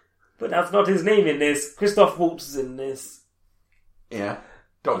 But that's not his name in this. Christoph Waltz is in this. Yeah.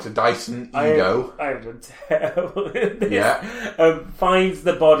 Dr. Dyson Ego. I am terrible in this. Yeah. Finds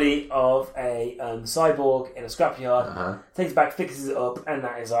the body of a cyborg in a scrapyard, takes it back, fixes it up, and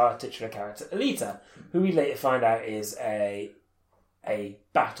that is our titular character, Alita, who we later find out is a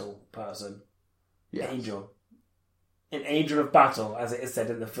battle person. Yes. Angel. An angel of battle, as it is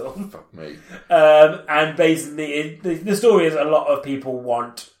said in the film. Fuck me. And basically, the story is a lot of people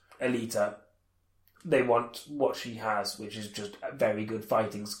want Alita. They want what she has, which is just very good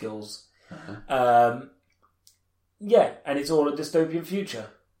fighting skills. Yeah, and it's all a dystopian future.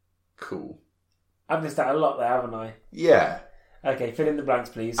 Cool. I've missed out a lot there, haven't I? Yeah. Okay, fill in the blanks,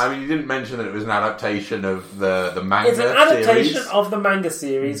 please. I mean, you didn't mention that it was an adaptation of the manga series. It's an adaptation of the manga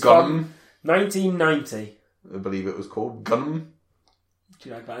series from 1990. I believe it was called Gundam. Do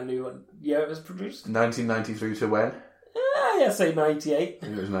you like that? I knew what year it was produced? 1993 to when? Yeah, say 98. I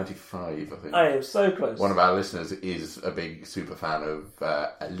think it was 95, I think. I am so close. One of our listeners is a big super fan of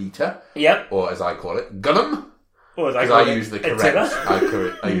Alita. Yep. Or as I call it, Gundam. Or as I use the correct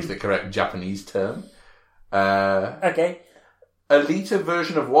I use the correct Japanese term. Okay. Alita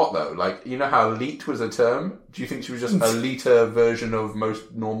version of what, though? Like, you know how elite was a term? Do you think she was just Alita version of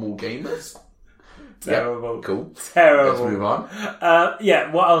most normal gamers? Terrible. Yep, cool. Terrible. Let's move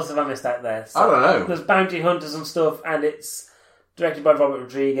on. What else have I missed out there? So, I don't know. There's bounty hunters and stuff, and it's directed by Robert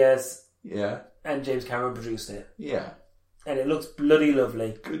Rodriguez, Yeah. and James Cameron produced it. Yeah. And it looks bloody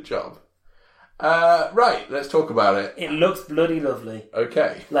lovely. Good job. Right, let's talk about it. It looks bloody lovely.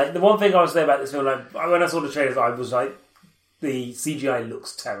 Okay. Like, the one thing I would say about this film, like, when I saw the trailers, I was like, the CGI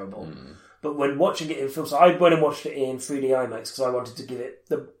looks terrible. But when watching it in film, so I went and watched it in 3D IMAX because I wanted to give it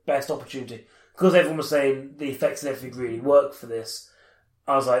the best opportunity. Because everyone was saying the effects and everything really work for this,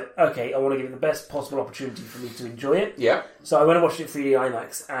 I was like, okay, I want to give it the best possible opportunity for me to enjoy it. Yeah. So I went and watched it in 3D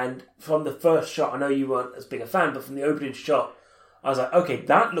IMAX, and from the first shot, I know you weren't as big a fan, but from the opening shot, I was like, okay,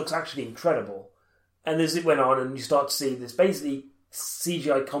 that looks actually incredible. And as it went on, and you start to see this basically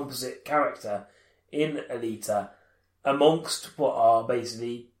CGI composite character in Alita amongst what are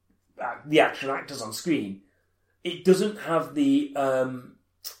basically the actual actors on screen, it doesn't have the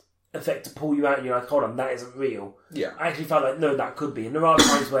effect to pull you out and you're like, hold on, that isn't real. Yeah. I actually felt like, no, that could be. And there are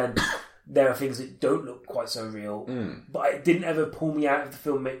times when there are things that don't look quite so real, but it didn't ever pull me out of the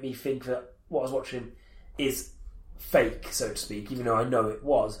film, make me think that what I was watching is fake, so to speak, even though I know it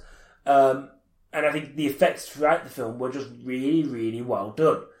was. And I think the effects throughout the film were just really, really well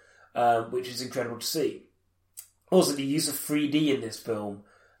done, which is incredible to see. Also, the use of 3D in this film,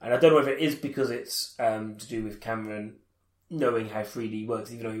 and I don't know if it is because it's to do with Cameron knowing how 3D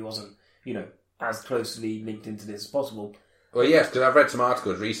works, even though he wasn't, as closely linked into this as possible. Well, yes, because I've read some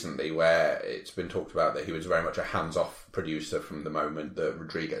articles recently where it's been talked about that he was very much a hands-off producer from the moment that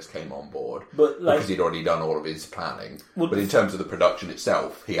Rodriguez came on board, because he'd already done all of his planning. But in terms of the production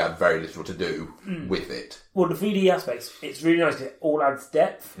itself, he had very little to do with it. Well, the 3D aspects, it's really nice because it all adds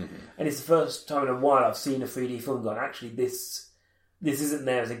depth, and it's the first time in a while I've seen a 3D film gone, actually, this isn't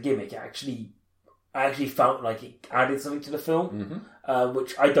there as a gimmick. I actually felt like it added something to the film,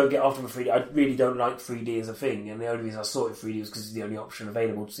 which I don't get often with 3D. I really don't like 3D as a thing, and the only reason I saw it in 3D was because it's the only option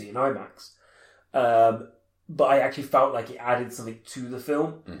available to see in IMAX. But I actually felt like it added something to the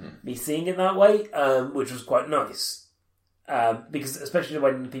film, me seeing it that way, which was quite nice. Because especially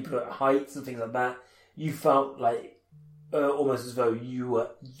when people are at heights and things like that, you felt like almost as though you were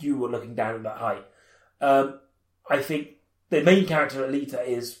looking down at that height. I think the main character,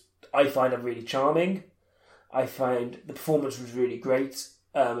 Alita, I find her really charming. I find the performance was really great,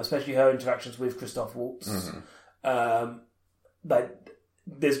 especially her interactions with Christoph Waltz. But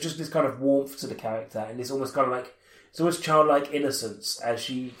there's just this kind of warmth to the character, and it's almost kind of like, it's almost childlike innocence as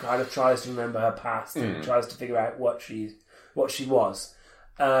she kind of tries to remember her past and tries to figure out what she was.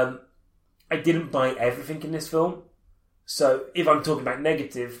 I didn't buy everything in this film, so if I'm talking about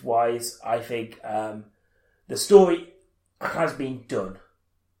negative wise, I think the story has been done.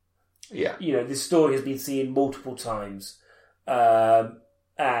 Yeah. This story has been seen multiple times,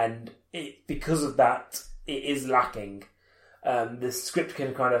 and because of that, it is lacking. The script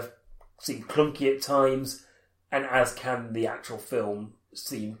can kind of seem clunky at times, and as can the actual film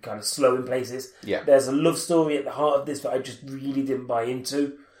seem kind of slow in places. Yeah. There's a love story at the heart of this that I just really didn't buy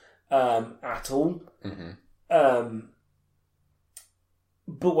into at all.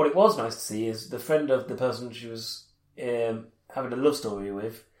 But what it was nice to see is the friend of the person she was having a love story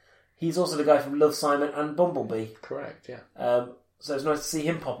with. He's also the guy from Love, Simon and Bumblebee. Correct, yeah. So it's nice to see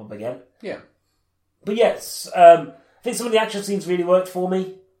him pop up again. Yeah. But yes, I think some of the action scenes really worked for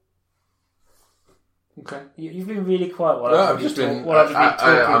me. Okay. You've been really quiet while No, I've just been talking.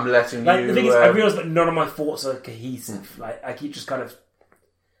 I'm letting you... The thing is, I realise that none of my thoughts are cohesive. I keep just kind of...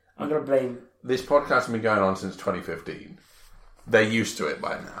 I'm going to blame... This podcast has been going on since 2015. They're used to it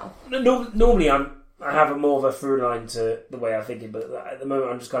by now. Normally I have more of a through line to the way I think it, but at the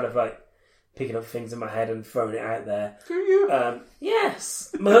moment I'm just kind of like picking up things in my head and throwing it out there. Do you? Yes.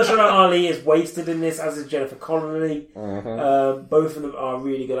 Mahershala Ali is wasted in this, as is Jennifer Connelly. Both of them are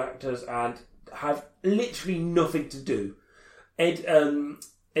really good actors and have literally nothing to do. Ed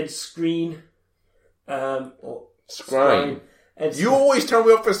Skrein, or Scrine. You always tell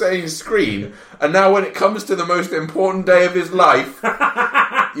me off for saying screen, and now when it comes to the most important day of his life,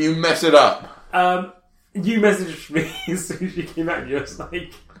 you mess it up. You messaged me as soon as you came out and you was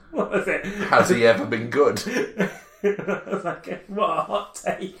like, what was it? Has he ever been good? I was like, what a hot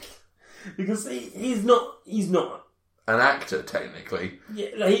take. Because he's not an actor, technically. Yeah,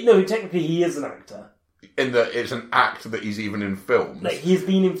 technically he is an actor. In that it's an act that he's even in films. Like, he's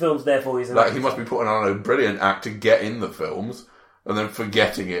been in films, therefore he's an actor. He must be putting on a brilliant act to get in the films, and then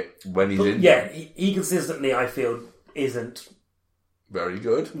forgetting it when he's in them. Yeah, them. he consistently, I feel, isn't... Very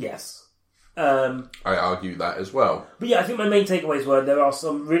good. Yes. I argue that as well. But yeah, I think my main takeaways were there are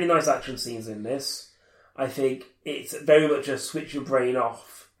some really nice action scenes in this. I think it's very much a switch your brain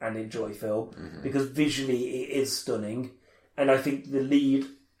off and enjoy film because visually it is stunning. And I think the lead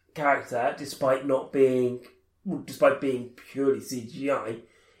character, despite being purely CGI,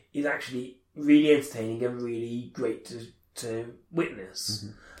 is actually really entertaining and really great to witness.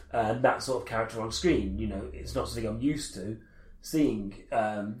 That sort of character on screen. You know, it's not something I'm used to seeing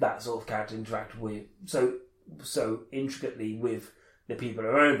that sort of character interact with so intricately with the people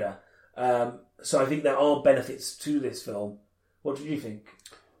around her. So I think there are benefits to this film. What did you think?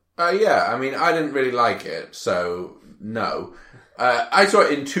 Yeah, I mean, I didn't really like it, so no. I saw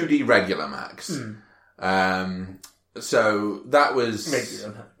it in 2D Regular Max. So that was...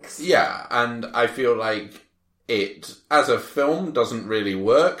 Regular Max. Yeah, and I feel like it, as a film, doesn't really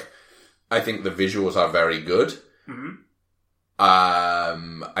work. I think the visuals are very good.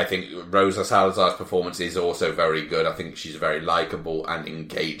 I think Rosa Salazar's performance is also very good. I think she's very likeable and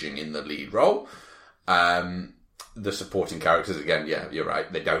engaging in the lead role. The supporting characters, again, yeah, you're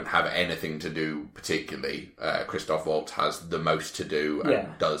right. They don't have anything to do particularly. Christoph Waltz has the most to do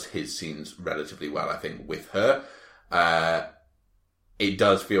and does his scenes relatively well, I think, with her. It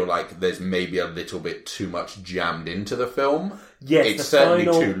does feel like there's maybe a little bit too much jammed into the film. Yes, it's certainly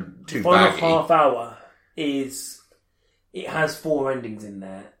too final baggy. Half hour is... It has 4 endings in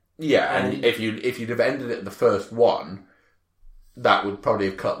there. Yeah, and if you'd have ended it at the first one, that would probably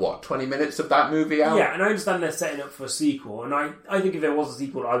have cut, 20 minutes of that movie out? Yeah, and I understand they're setting up for a sequel, and I think if there was a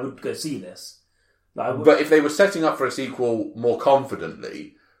sequel, I would go see this. But if they were setting up for a sequel more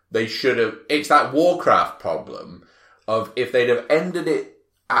confidently, they should have... It's that Warcraft problem of if they'd have ended it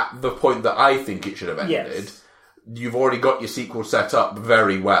at the point that I think it should have ended, you've already got your sequel set up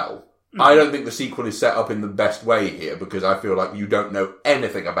very well. I don't think the sequel is set up in the best way here because I feel like you don't know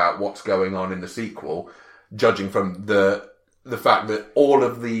anything about what's going on in the sequel, judging from the fact that all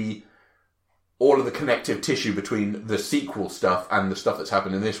of the connective tissue between the sequel stuff and the stuff that's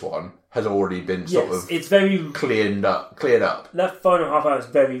happened in this one has already been it's very cleared up. That final half hour is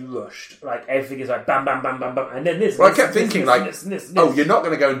very rushed. Like everything is like bam, bam, bam, bam, bam, and then this. Well, I kept thinking oh, you're not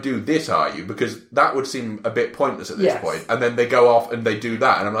going to go and do this, are you? Because that would seem a bit pointless at this point. And then they go off and they do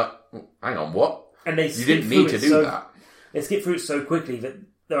that, and I'm like, hang on, what? And you didn't need to do that. They skip through it so quickly that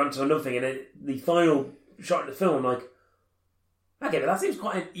they're onto another thing, and then the final shot of the film, I'm like, okay, but that seems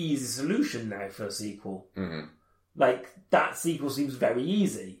quite an easy solution now for a sequel. Like, that sequel seems very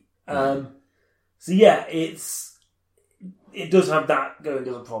easy. So yeah, it does have that going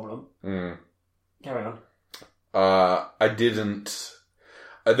as a problem. Carry on. I didn't...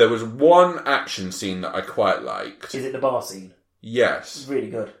 there was one action scene that I quite liked. Is it the bar scene? Yes. It's really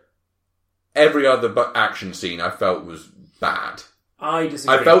good. Every other action scene I felt was bad. I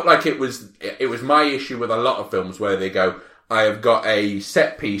disagree. I felt like it was my issue with a lot of films where they go, I have got a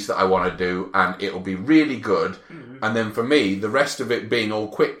set piece that I want to do and it'll be really good. And then for me, the rest of it being all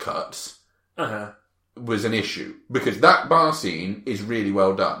quick cuts was an issue. Because that bar scene is really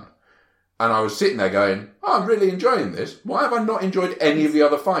well done. And I was sitting there going, I'm really enjoying this. Why have I not enjoyed any of the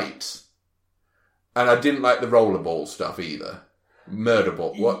other fights? And I didn't like the rollerball stuff either.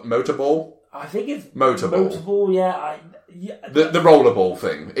 Murderball. What? Motorball? I think it's... Motorball. Motorball, yeah. The rollerball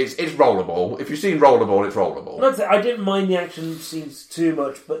thing. It's rollerball. If you've seen rollerball, it's rollerball. Like I said, I didn't mind the action scenes too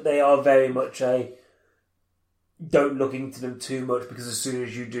much, but they are very much don't look into them too much, because as soon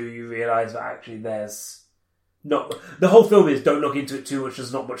as you do, you realise that actually there's not... The whole film is don't look into it too much,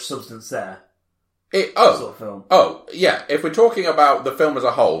 there's not much substance there. Sort of film. Oh, yeah. If we're talking about the film as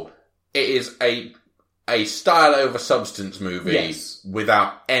a whole, it is a style over substance movie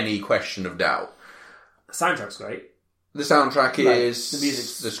without any question of doubt. The soundtrack's great. The soundtrack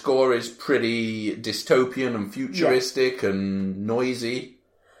is... The score is pretty dystopian and futuristic and noisy,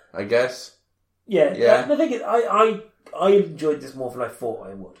 I guess. Yeah. The thing is, I enjoyed this more than I thought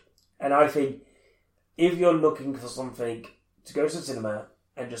I would. And I think if you're looking for something to go to the cinema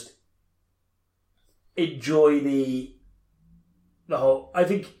and just enjoy the whole... I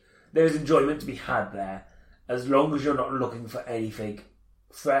think there's enjoyment to be had there, as long as you're not looking for anything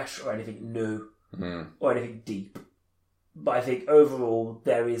fresh or anything new or anything deep. But I think overall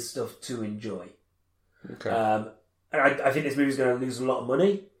there is stuff to enjoy. Okay. And I think this movie's going to lose a lot of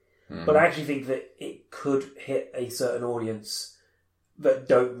money, but I actually think that it could hit a certain audience that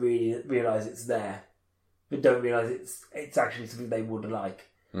don't really realise it's there, but don't realise it's actually something they would like,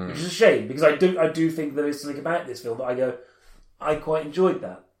 which is a shame, because I do think there is something about this film that I go, I quite enjoyed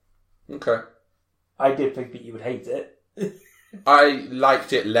that. Okay. I did think that you would hate it. I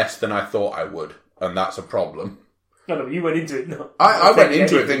liked it less than I thought I would, and that's a problem. I know, you went into it. No, I went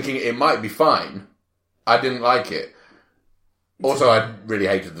into it thinking it might be fine. I didn't like it. Also, I really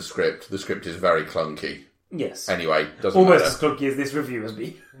hated the script. The script is very clunky. Yes. Anyway, doesn't almost matter. as clunky as this review has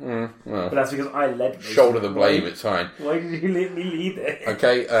been. Well, But that's because I led. shoulder the blame. It's fine. Why did you let me lead it?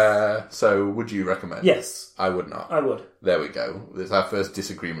 Okay. So, would you recommend? Yes, I would not. I would. There we go. It's our first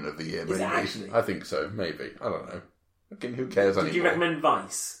disagreement of the year. Maybe. Is it actually? I think so. Maybe. I don't know. Who cares anymore? Did you recommend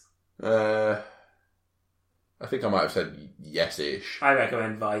Vice? I think I might have said yes-ish. I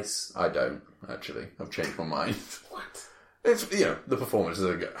recommend Vice. I don't, actually. I've changed my mind. What? It's, the performances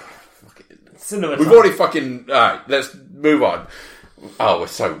are good. It's another We've time. already fucking... Alright, let's move on. Oh,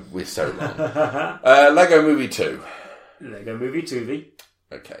 we're so long. Lego Movie 2. Lego Movie 2V.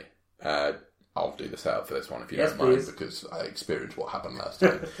 Okay. I'll do the setup for this one if you Yes, don't mind, please. because I experienced what happened last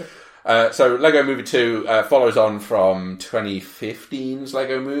time. So, Lego Movie 2 follows on from 2015's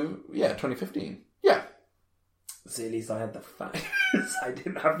Lego Movie. Yeah, 2015. Yeah. See, at least I had the facts. I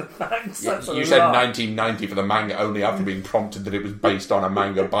didn't have the facts. Yeah, That's a you said lie. 1990 for the manga only after being prompted that it was based on a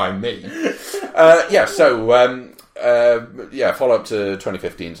manga by me. Follow up to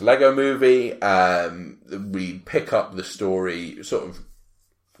 2015's Lego Movie. We pick up the story sort of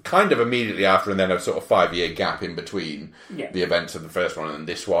kind of immediately after, and then a sort of 5-year gap in between the events of the first one and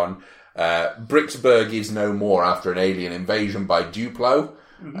this one. Bricksburg is no more after an alien invasion by Duplo.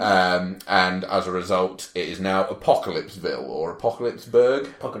 And as a result, it is now Apocalypseville or Apocalypseburg.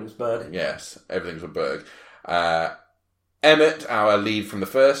 Apocalypseburg. Yes, everything's a burg. Emmett, our lead from the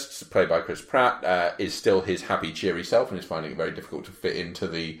first, played by Chris Pratt, is still his happy, cheery self and is finding it very difficult to fit into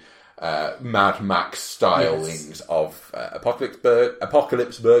the Mad Max stylings of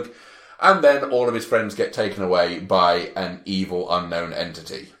Apocalypseburg. And then all of his friends get taken away by an evil, unknown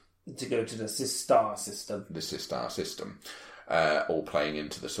entity. To go to the Sistar system. The Sistar system. All playing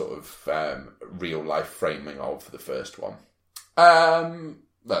into the sort of real-life framing of the first one.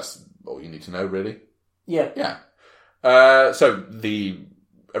 That's all you need to know, really. Yeah. Yeah. So the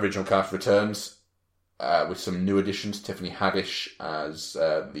original cast returns with some new additions. Tiffany Haddish as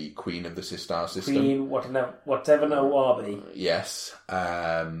the Queen of the Sistar system. Queen, whatever Nawabi. Yes.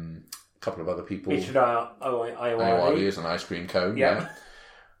 A couple of other people. Richard Ayoade is an ice cream cone. Yeah.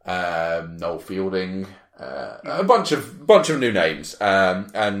 Noel Fielding. A bunch of new names.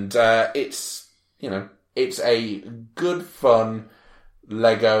 And it's, it's a good, fun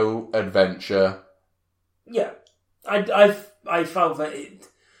Lego adventure. Yeah. I felt that it...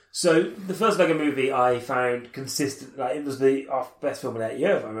 So, the first Lego Movie I found consistent... Like, it was our best film of that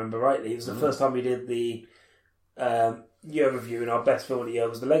year, if I remember rightly. It was the first time we did the year review, and our best film of the year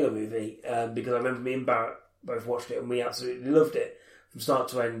was the Lego Movie. Because I remember me and Barrett both watched it, and we absolutely loved it. From start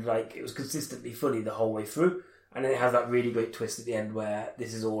to end, like, it was consistently funny the whole way through. And then it has that really great twist at the end where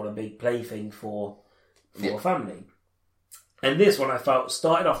this is all a big plaything for a family. And this one, I felt,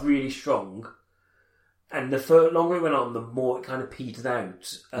 started off really strong. And the longer it went on, the more it kind of petered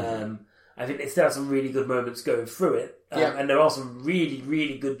out. I think they still have some really good moments going through it. And there are some really,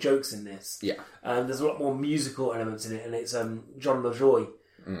 really good jokes in this. Yeah. There's a lot more musical elements in it. And it's John LaJoy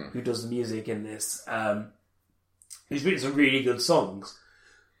who does the music in this. He's written some really good songs.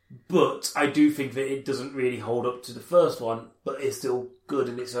 But I do think that it doesn't really hold up to the first one, but it's still good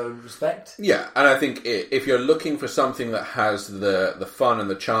in its own respect. Yeah, and I think if you're looking for something that has the fun and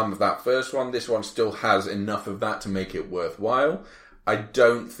the charm of that first one, this one still has enough of that to make it worthwhile. I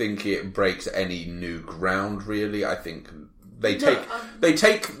don't think it breaks any new ground, really. I think they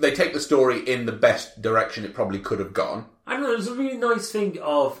take the story in the best direction it probably could have gone. I don't know, there's a really nice thing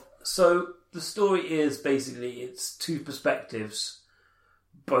of... So, the story is basically, it's two perspectives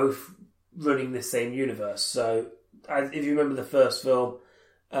both running the same universe. So, if you remember the first film,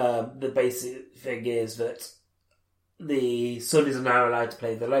 the basic thing is that the son is now allowed to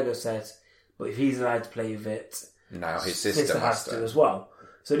play the Lego set, but if he's allowed to play with it, now his sister has to as well.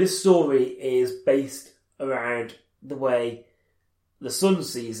 So this story is based around the way the son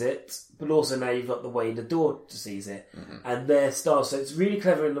sees it, but also now you've got the way the daughter sees it, and their style. So it's really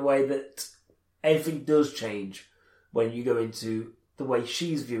clever in the way that everything does change when you go into the way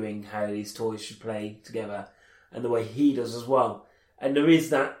she's viewing how these toys should play together, and the way he does as well. And there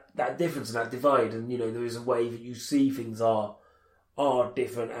is that difference and that divide, and there is a way that you see things are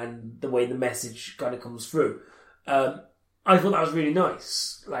different, and the way the message kind of comes through. I thought that was really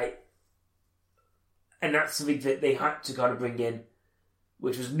nice, and that's something that they had to kind of bring in,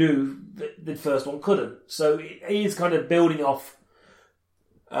 which was new that the first one couldn't. So it is kind of building off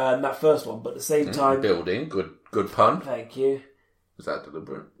that first one, but at the same time, building good pun. Thank you. Was that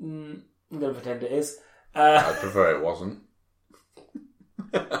deliberate? I'm going to pretend it is. I prefer it wasn't.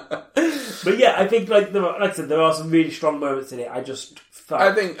 But yeah, I think like I said, there are some really strong moments in it. I just felt...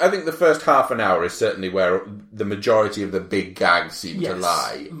 I think the first half an hour is certainly where the majority of the big gags seem to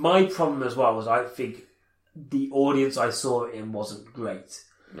lie. My problem as well was I think the audience I saw it in wasn't great.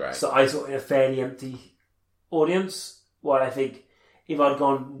 Right. So I saw it in a fairly empty audience. While I think if I'd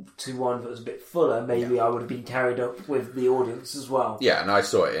gone to one that was a bit fuller, maybe I would have been carried up with the audience as well. Yeah, and I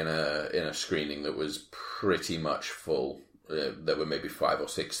saw it in a screening that was pretty much full. There were maybe 5 or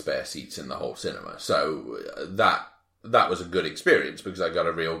 6 spare seats in the whole cinema. So that was a good experience because I got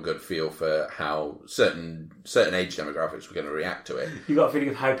a real good feel for how certain age demographics were going to react to it. You got a feeling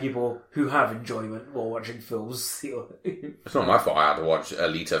of how people who have enjoyment while watching films feel. It's not my fault I had to watch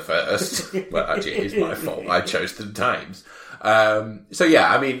Alita first. Well, actually, it is my fault. I chose the times. So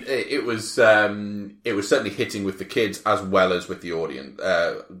yeah, I mean, it was certainly hitting with the kids as well as with the audience,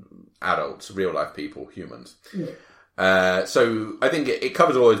 adults, real life people, humans. Yeah. So I think it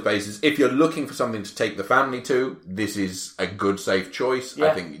covers all those bases. If you're looking for something to take the family to, this is a good, safe choice. Yeah.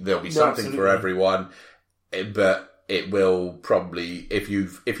 I think there'll be something for everyone, but it will probably, if you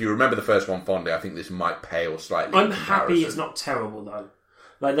remember the first one fondly, I think this might pale slightly. I'm happy it's not terrible though.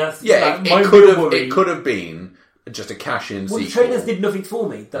 Like that's it could have been just a cash-in sequel. The trailers did nothing for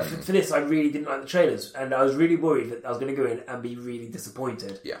me. For this, I really didn't like the trailers, and I was really worried that I was going to go in and be really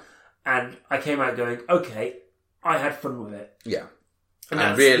disappointed. Yeah, and I came out going, okay. I had fun with it. Yeah.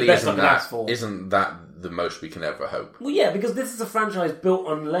 And really, isn't that the most we can ever hope? Well, yeah, because this is a franchise built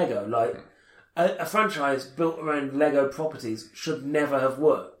on Lego. Like, a franchise built around Lego properties should never have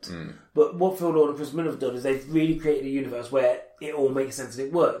worked. But what Phil Lord and Chris Miller have done is they've really created a universe where it all makes sense and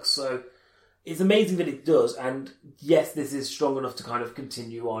it works. So, it's amazing that it does. And yes, this is strong enough to kind of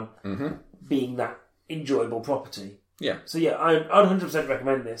continue on being that enjoyable property. Yeah. So, yeah, I'd 100%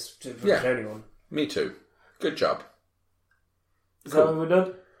 recommend this to anyone. Me too. Good job. Is that what we're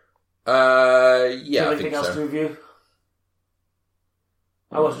done? Yeah, I think anything else so. to review?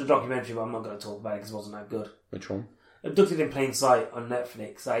 I watched a documentary, but I'm not going to talk about it because it wasn't that good. Which one? Abducted in Plain Sight on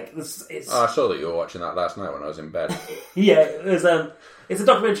Netflix. Like, it's. I saw that you were watching that last night when I was in bed. Yeah, it's a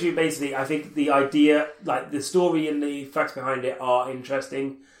documentary. Basically, I think the idea, like the story and the facts behind it, are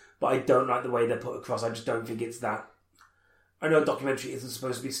interesting, but I don't like the way they're put across. I just don't think it's that. I know a documentary isn't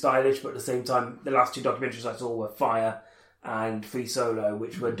supposed to be stylish, but at the same time, the last 2 documentaries I saw were Fire and Free Solo,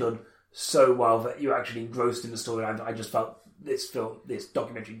 which were done so well that you're actually engrossed in the storyline. I just felt this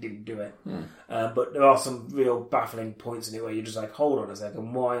documentary didn't do it. But there are some real baffling points in it where you're just like, hold on a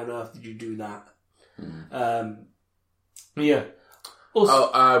second, why on earth did you do that? Yeah.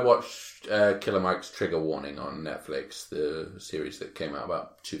 Also, I watched Killer Mike's Trigger Warning on Netflix, the series that came out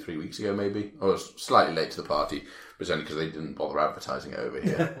about 2-3 weeks ago, maybe. I was slightly late to the party, but it's only because they didn't bother advertising it over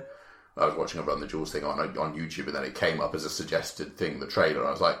here. I was watching a Run the Jewels thing on YouTube, and then it came up as a suggested thing, the trailer, and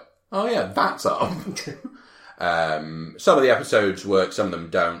I was like, oh yeah, that's up. Some of the episodes work, some of them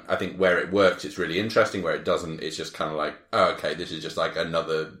don't. I think where it works, it's really interesting. Where it doesn't, it's just kind of like, oh, okay, this is just like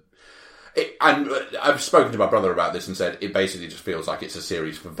another... And I've spoken to my brother about this and said it basically just feels like it's a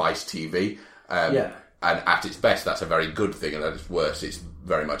series for Vice TV. And at its best, that's a very good thing, and at its worst, it's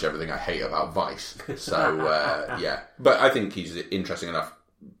very much everything I hate about Vice. So, yeah. But I think he's an interesting enough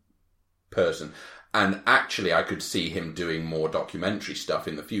person. And actually, I could see him doing more documentary stuff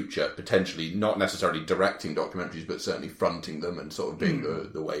in the future, potentially not necessarily directing documentaries, but certainly fronting them and sort of being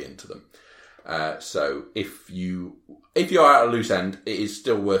the way into them. So if you are at a loose end, it is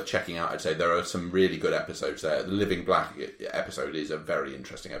still worth checking out. I'd say there are some really good episodes there. The Living Black episode is a very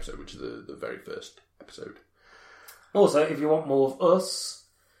interesting episode, which is the very first episode. Also, if you want more of us,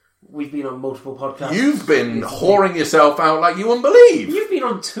 we've been on multiple podcasts. You've been whoring yourself out like you wouldn't believe. You've been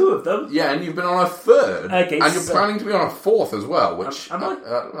on 2 of them. Yeah, and you've been on a 3rd. Okay, and you're planning to be on a 4th as well, which... Am I?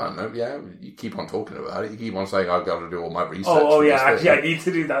 I don't know, yeah. You keep on talking about it. You keep on saying, I've got to do all my research. Oh yeah, actually, I need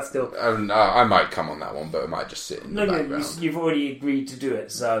to do that still. And I might come on that one, but I might just sit in the background. You've already agreed to do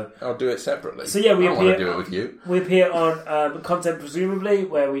it, so... I'll do it separately. So yeah, I don't want to do it with you. We appear on Content Presumably,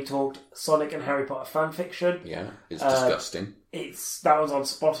 where we talked Sonic and Harry Potter fanfiction. Yeah, it's disgusting. That was on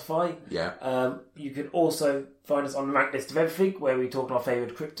Spotify. Yeah. You can also find us on Rank List of Everything, where we talk our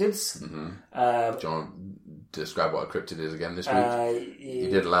favourite cryptids. Mm-hmm. Do you want to describe what a cryptid is again this week? You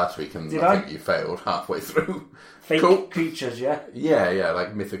did last week, and I think you failed halfway through. Fake creatures, yeah? Yeah,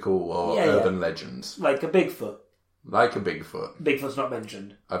 like mythical or urban legends. Like a Bigfoot. Like a Bigfoot. Bigfoot's not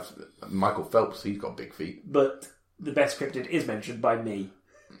mentioned. Michael Phelps, he's got big feet. But the best cryptid is mentioned by me.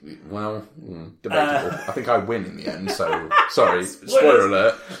 debatable. I think I win in the end, so sorry. Spoiler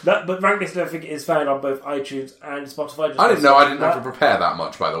alert. But Rank This, I think, is found on both iTunes and Spotify. I didn't know I didn't have to prepare that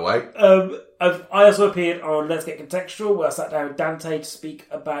much, by the way. I also appeared on Let's Get Contextual, where I sat down with Dante to speak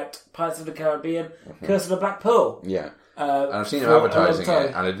about Pirates of the Caribbean, Curse of the Black Pearl. Yeah. And I've seen him advertising it,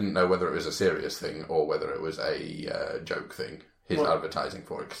 and I didn't know whether it was a serious thing or whether it was a joke thing. His advertising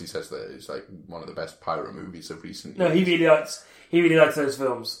for it, because he says that it's like one of the best pirate movies of recent years. No, he really likes those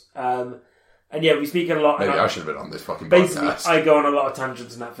films. And yeah, we speak a lot. Maybe I should have been on this fucking basically, podcast. I go on a lot of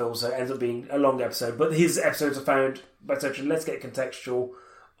tangents in that film, so it ends up being a long episode. But his episodes are found by searching Let's Get Contextual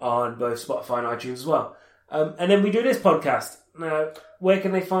on both Spotify and iTunes as well. And then we do this podcast. Now, where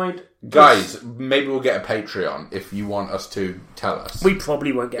can they find... Guys, maybe we'll get a Patreon if you want us to tell us. We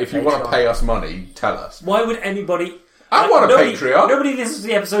probably won't get a Patreon. If you want to pay us money, tell us. Why would anybody... I want a Patreon. Nobody listens to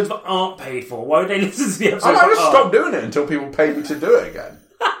the episodes that aren't paid for. Why would they listen to the episodes I might just stop doing it until people pay me to do it again.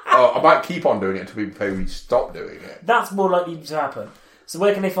 I might keep on doing it until people pay me to stop doing it. That's more likely to happen. So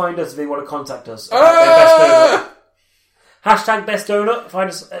where can they find us if they want to contact us? Hashtag Best Donut. Find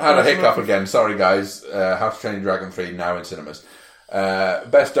us. I had a hiccup again. Sorry, guys. House of Training Dragon 3 now in cinemas.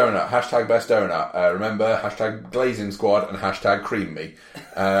 Best Donut. Hashtag Best Donut. Remember, hashtag Glazing Squad and hashtag Cream Me.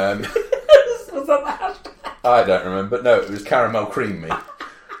 Was that the hashtag? I don't remember. No, it was Caramel Cream Me.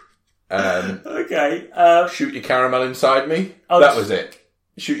 Okay. Shoot your caramel inside me. That was it.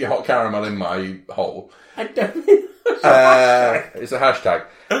 Shoot your hot caramel in my hole. I don't think it's a hashtag.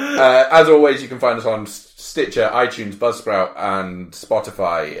 As always, you can find us on Stitcher, iTunes, Buzzsprout, and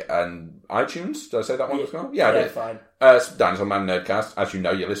Spotify, and iTunes. Did I say that one as well? Yeah, I did. Fine. Dinosaur Man Nerdcast. As you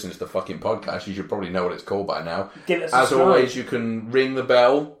know, you're listening to the fucking podcast. You should probably know what it's called by now. Give it a As subscribe. always, you can ring the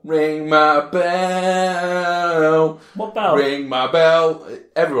bell. Ring my bell. What bell? Ring my bell.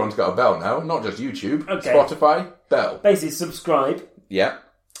 Everyone's got a bell now, not just YouTube. Okay. Spotify, bell. Basically, subscribe. Yeah.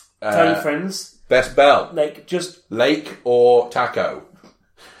 Tell your friends. Best bell. Lake or taco.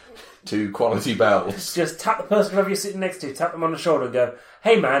 2 quality bells. Just tap the person whoever you're sitting next to, tap them on the shoulder and go,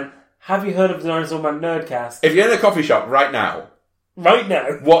 "Hey man, have you heard of the Dinosaur Man Nerdcast?" If you're in a coffee shop right now. Right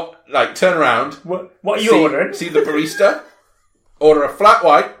now. Turn around. What are you ordering? See the barista. Order a flat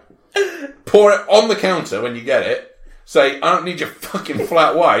white. Pour it on the counter when you get it. Say, "I don't need your fucking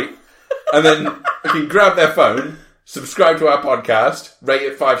flat white." And then you can grab their phone, subscribe to our podcast, rate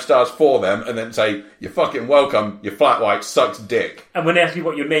it 5 stars for them, and then say, "You're fucking welcome, your flat white sucks dick." And when they ask you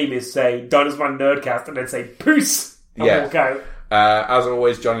what your name is, say, Dinosaur Man Nerdcast, and then say, "Poos!" and walk out. As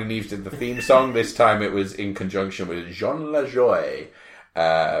always, Johnny Neves did the theme song. This time it was in conjunction with Jean Lajoie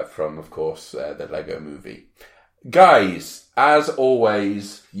from, of course, the Lego Movie. Guys, as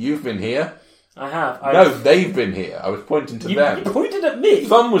always, you've been here. I have. No, they've been here. I was pointing to them. You pointed at me.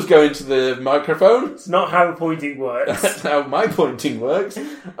 Thumb was going to the microphone. It's not how pointing works. That's how my pointing works.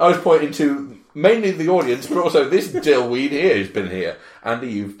 I was pointing to mainly the audience, but also this dillweed here has been here. Andy,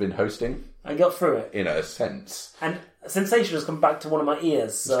 you've been hosting. I got through it. In a sense. And sensation has come back to one of my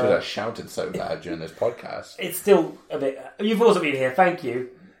ears. So because I shouted so loud during this podcast. It's still a bit... You've also been here. Thank you.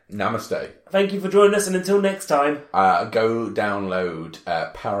 Namaste. Thank you for joining us, and until next time... go download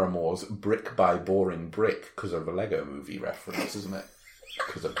Paramore's Brick by Boring Brick, because of a Lego Movie reference, isn't it?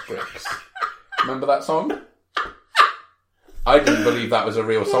 Because of bricks. Remember that song? I didn't believe that was a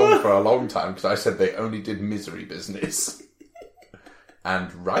real song for a long time, because I said they only did Misery Business.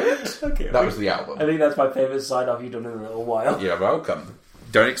 And Riot? Okay, that was the album. I think that's my favourite sign-off you've done in a little while. You're welcome.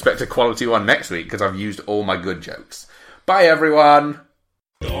 Don't expect a quality one next week, because I've used all my good jokes. Bye, everyone!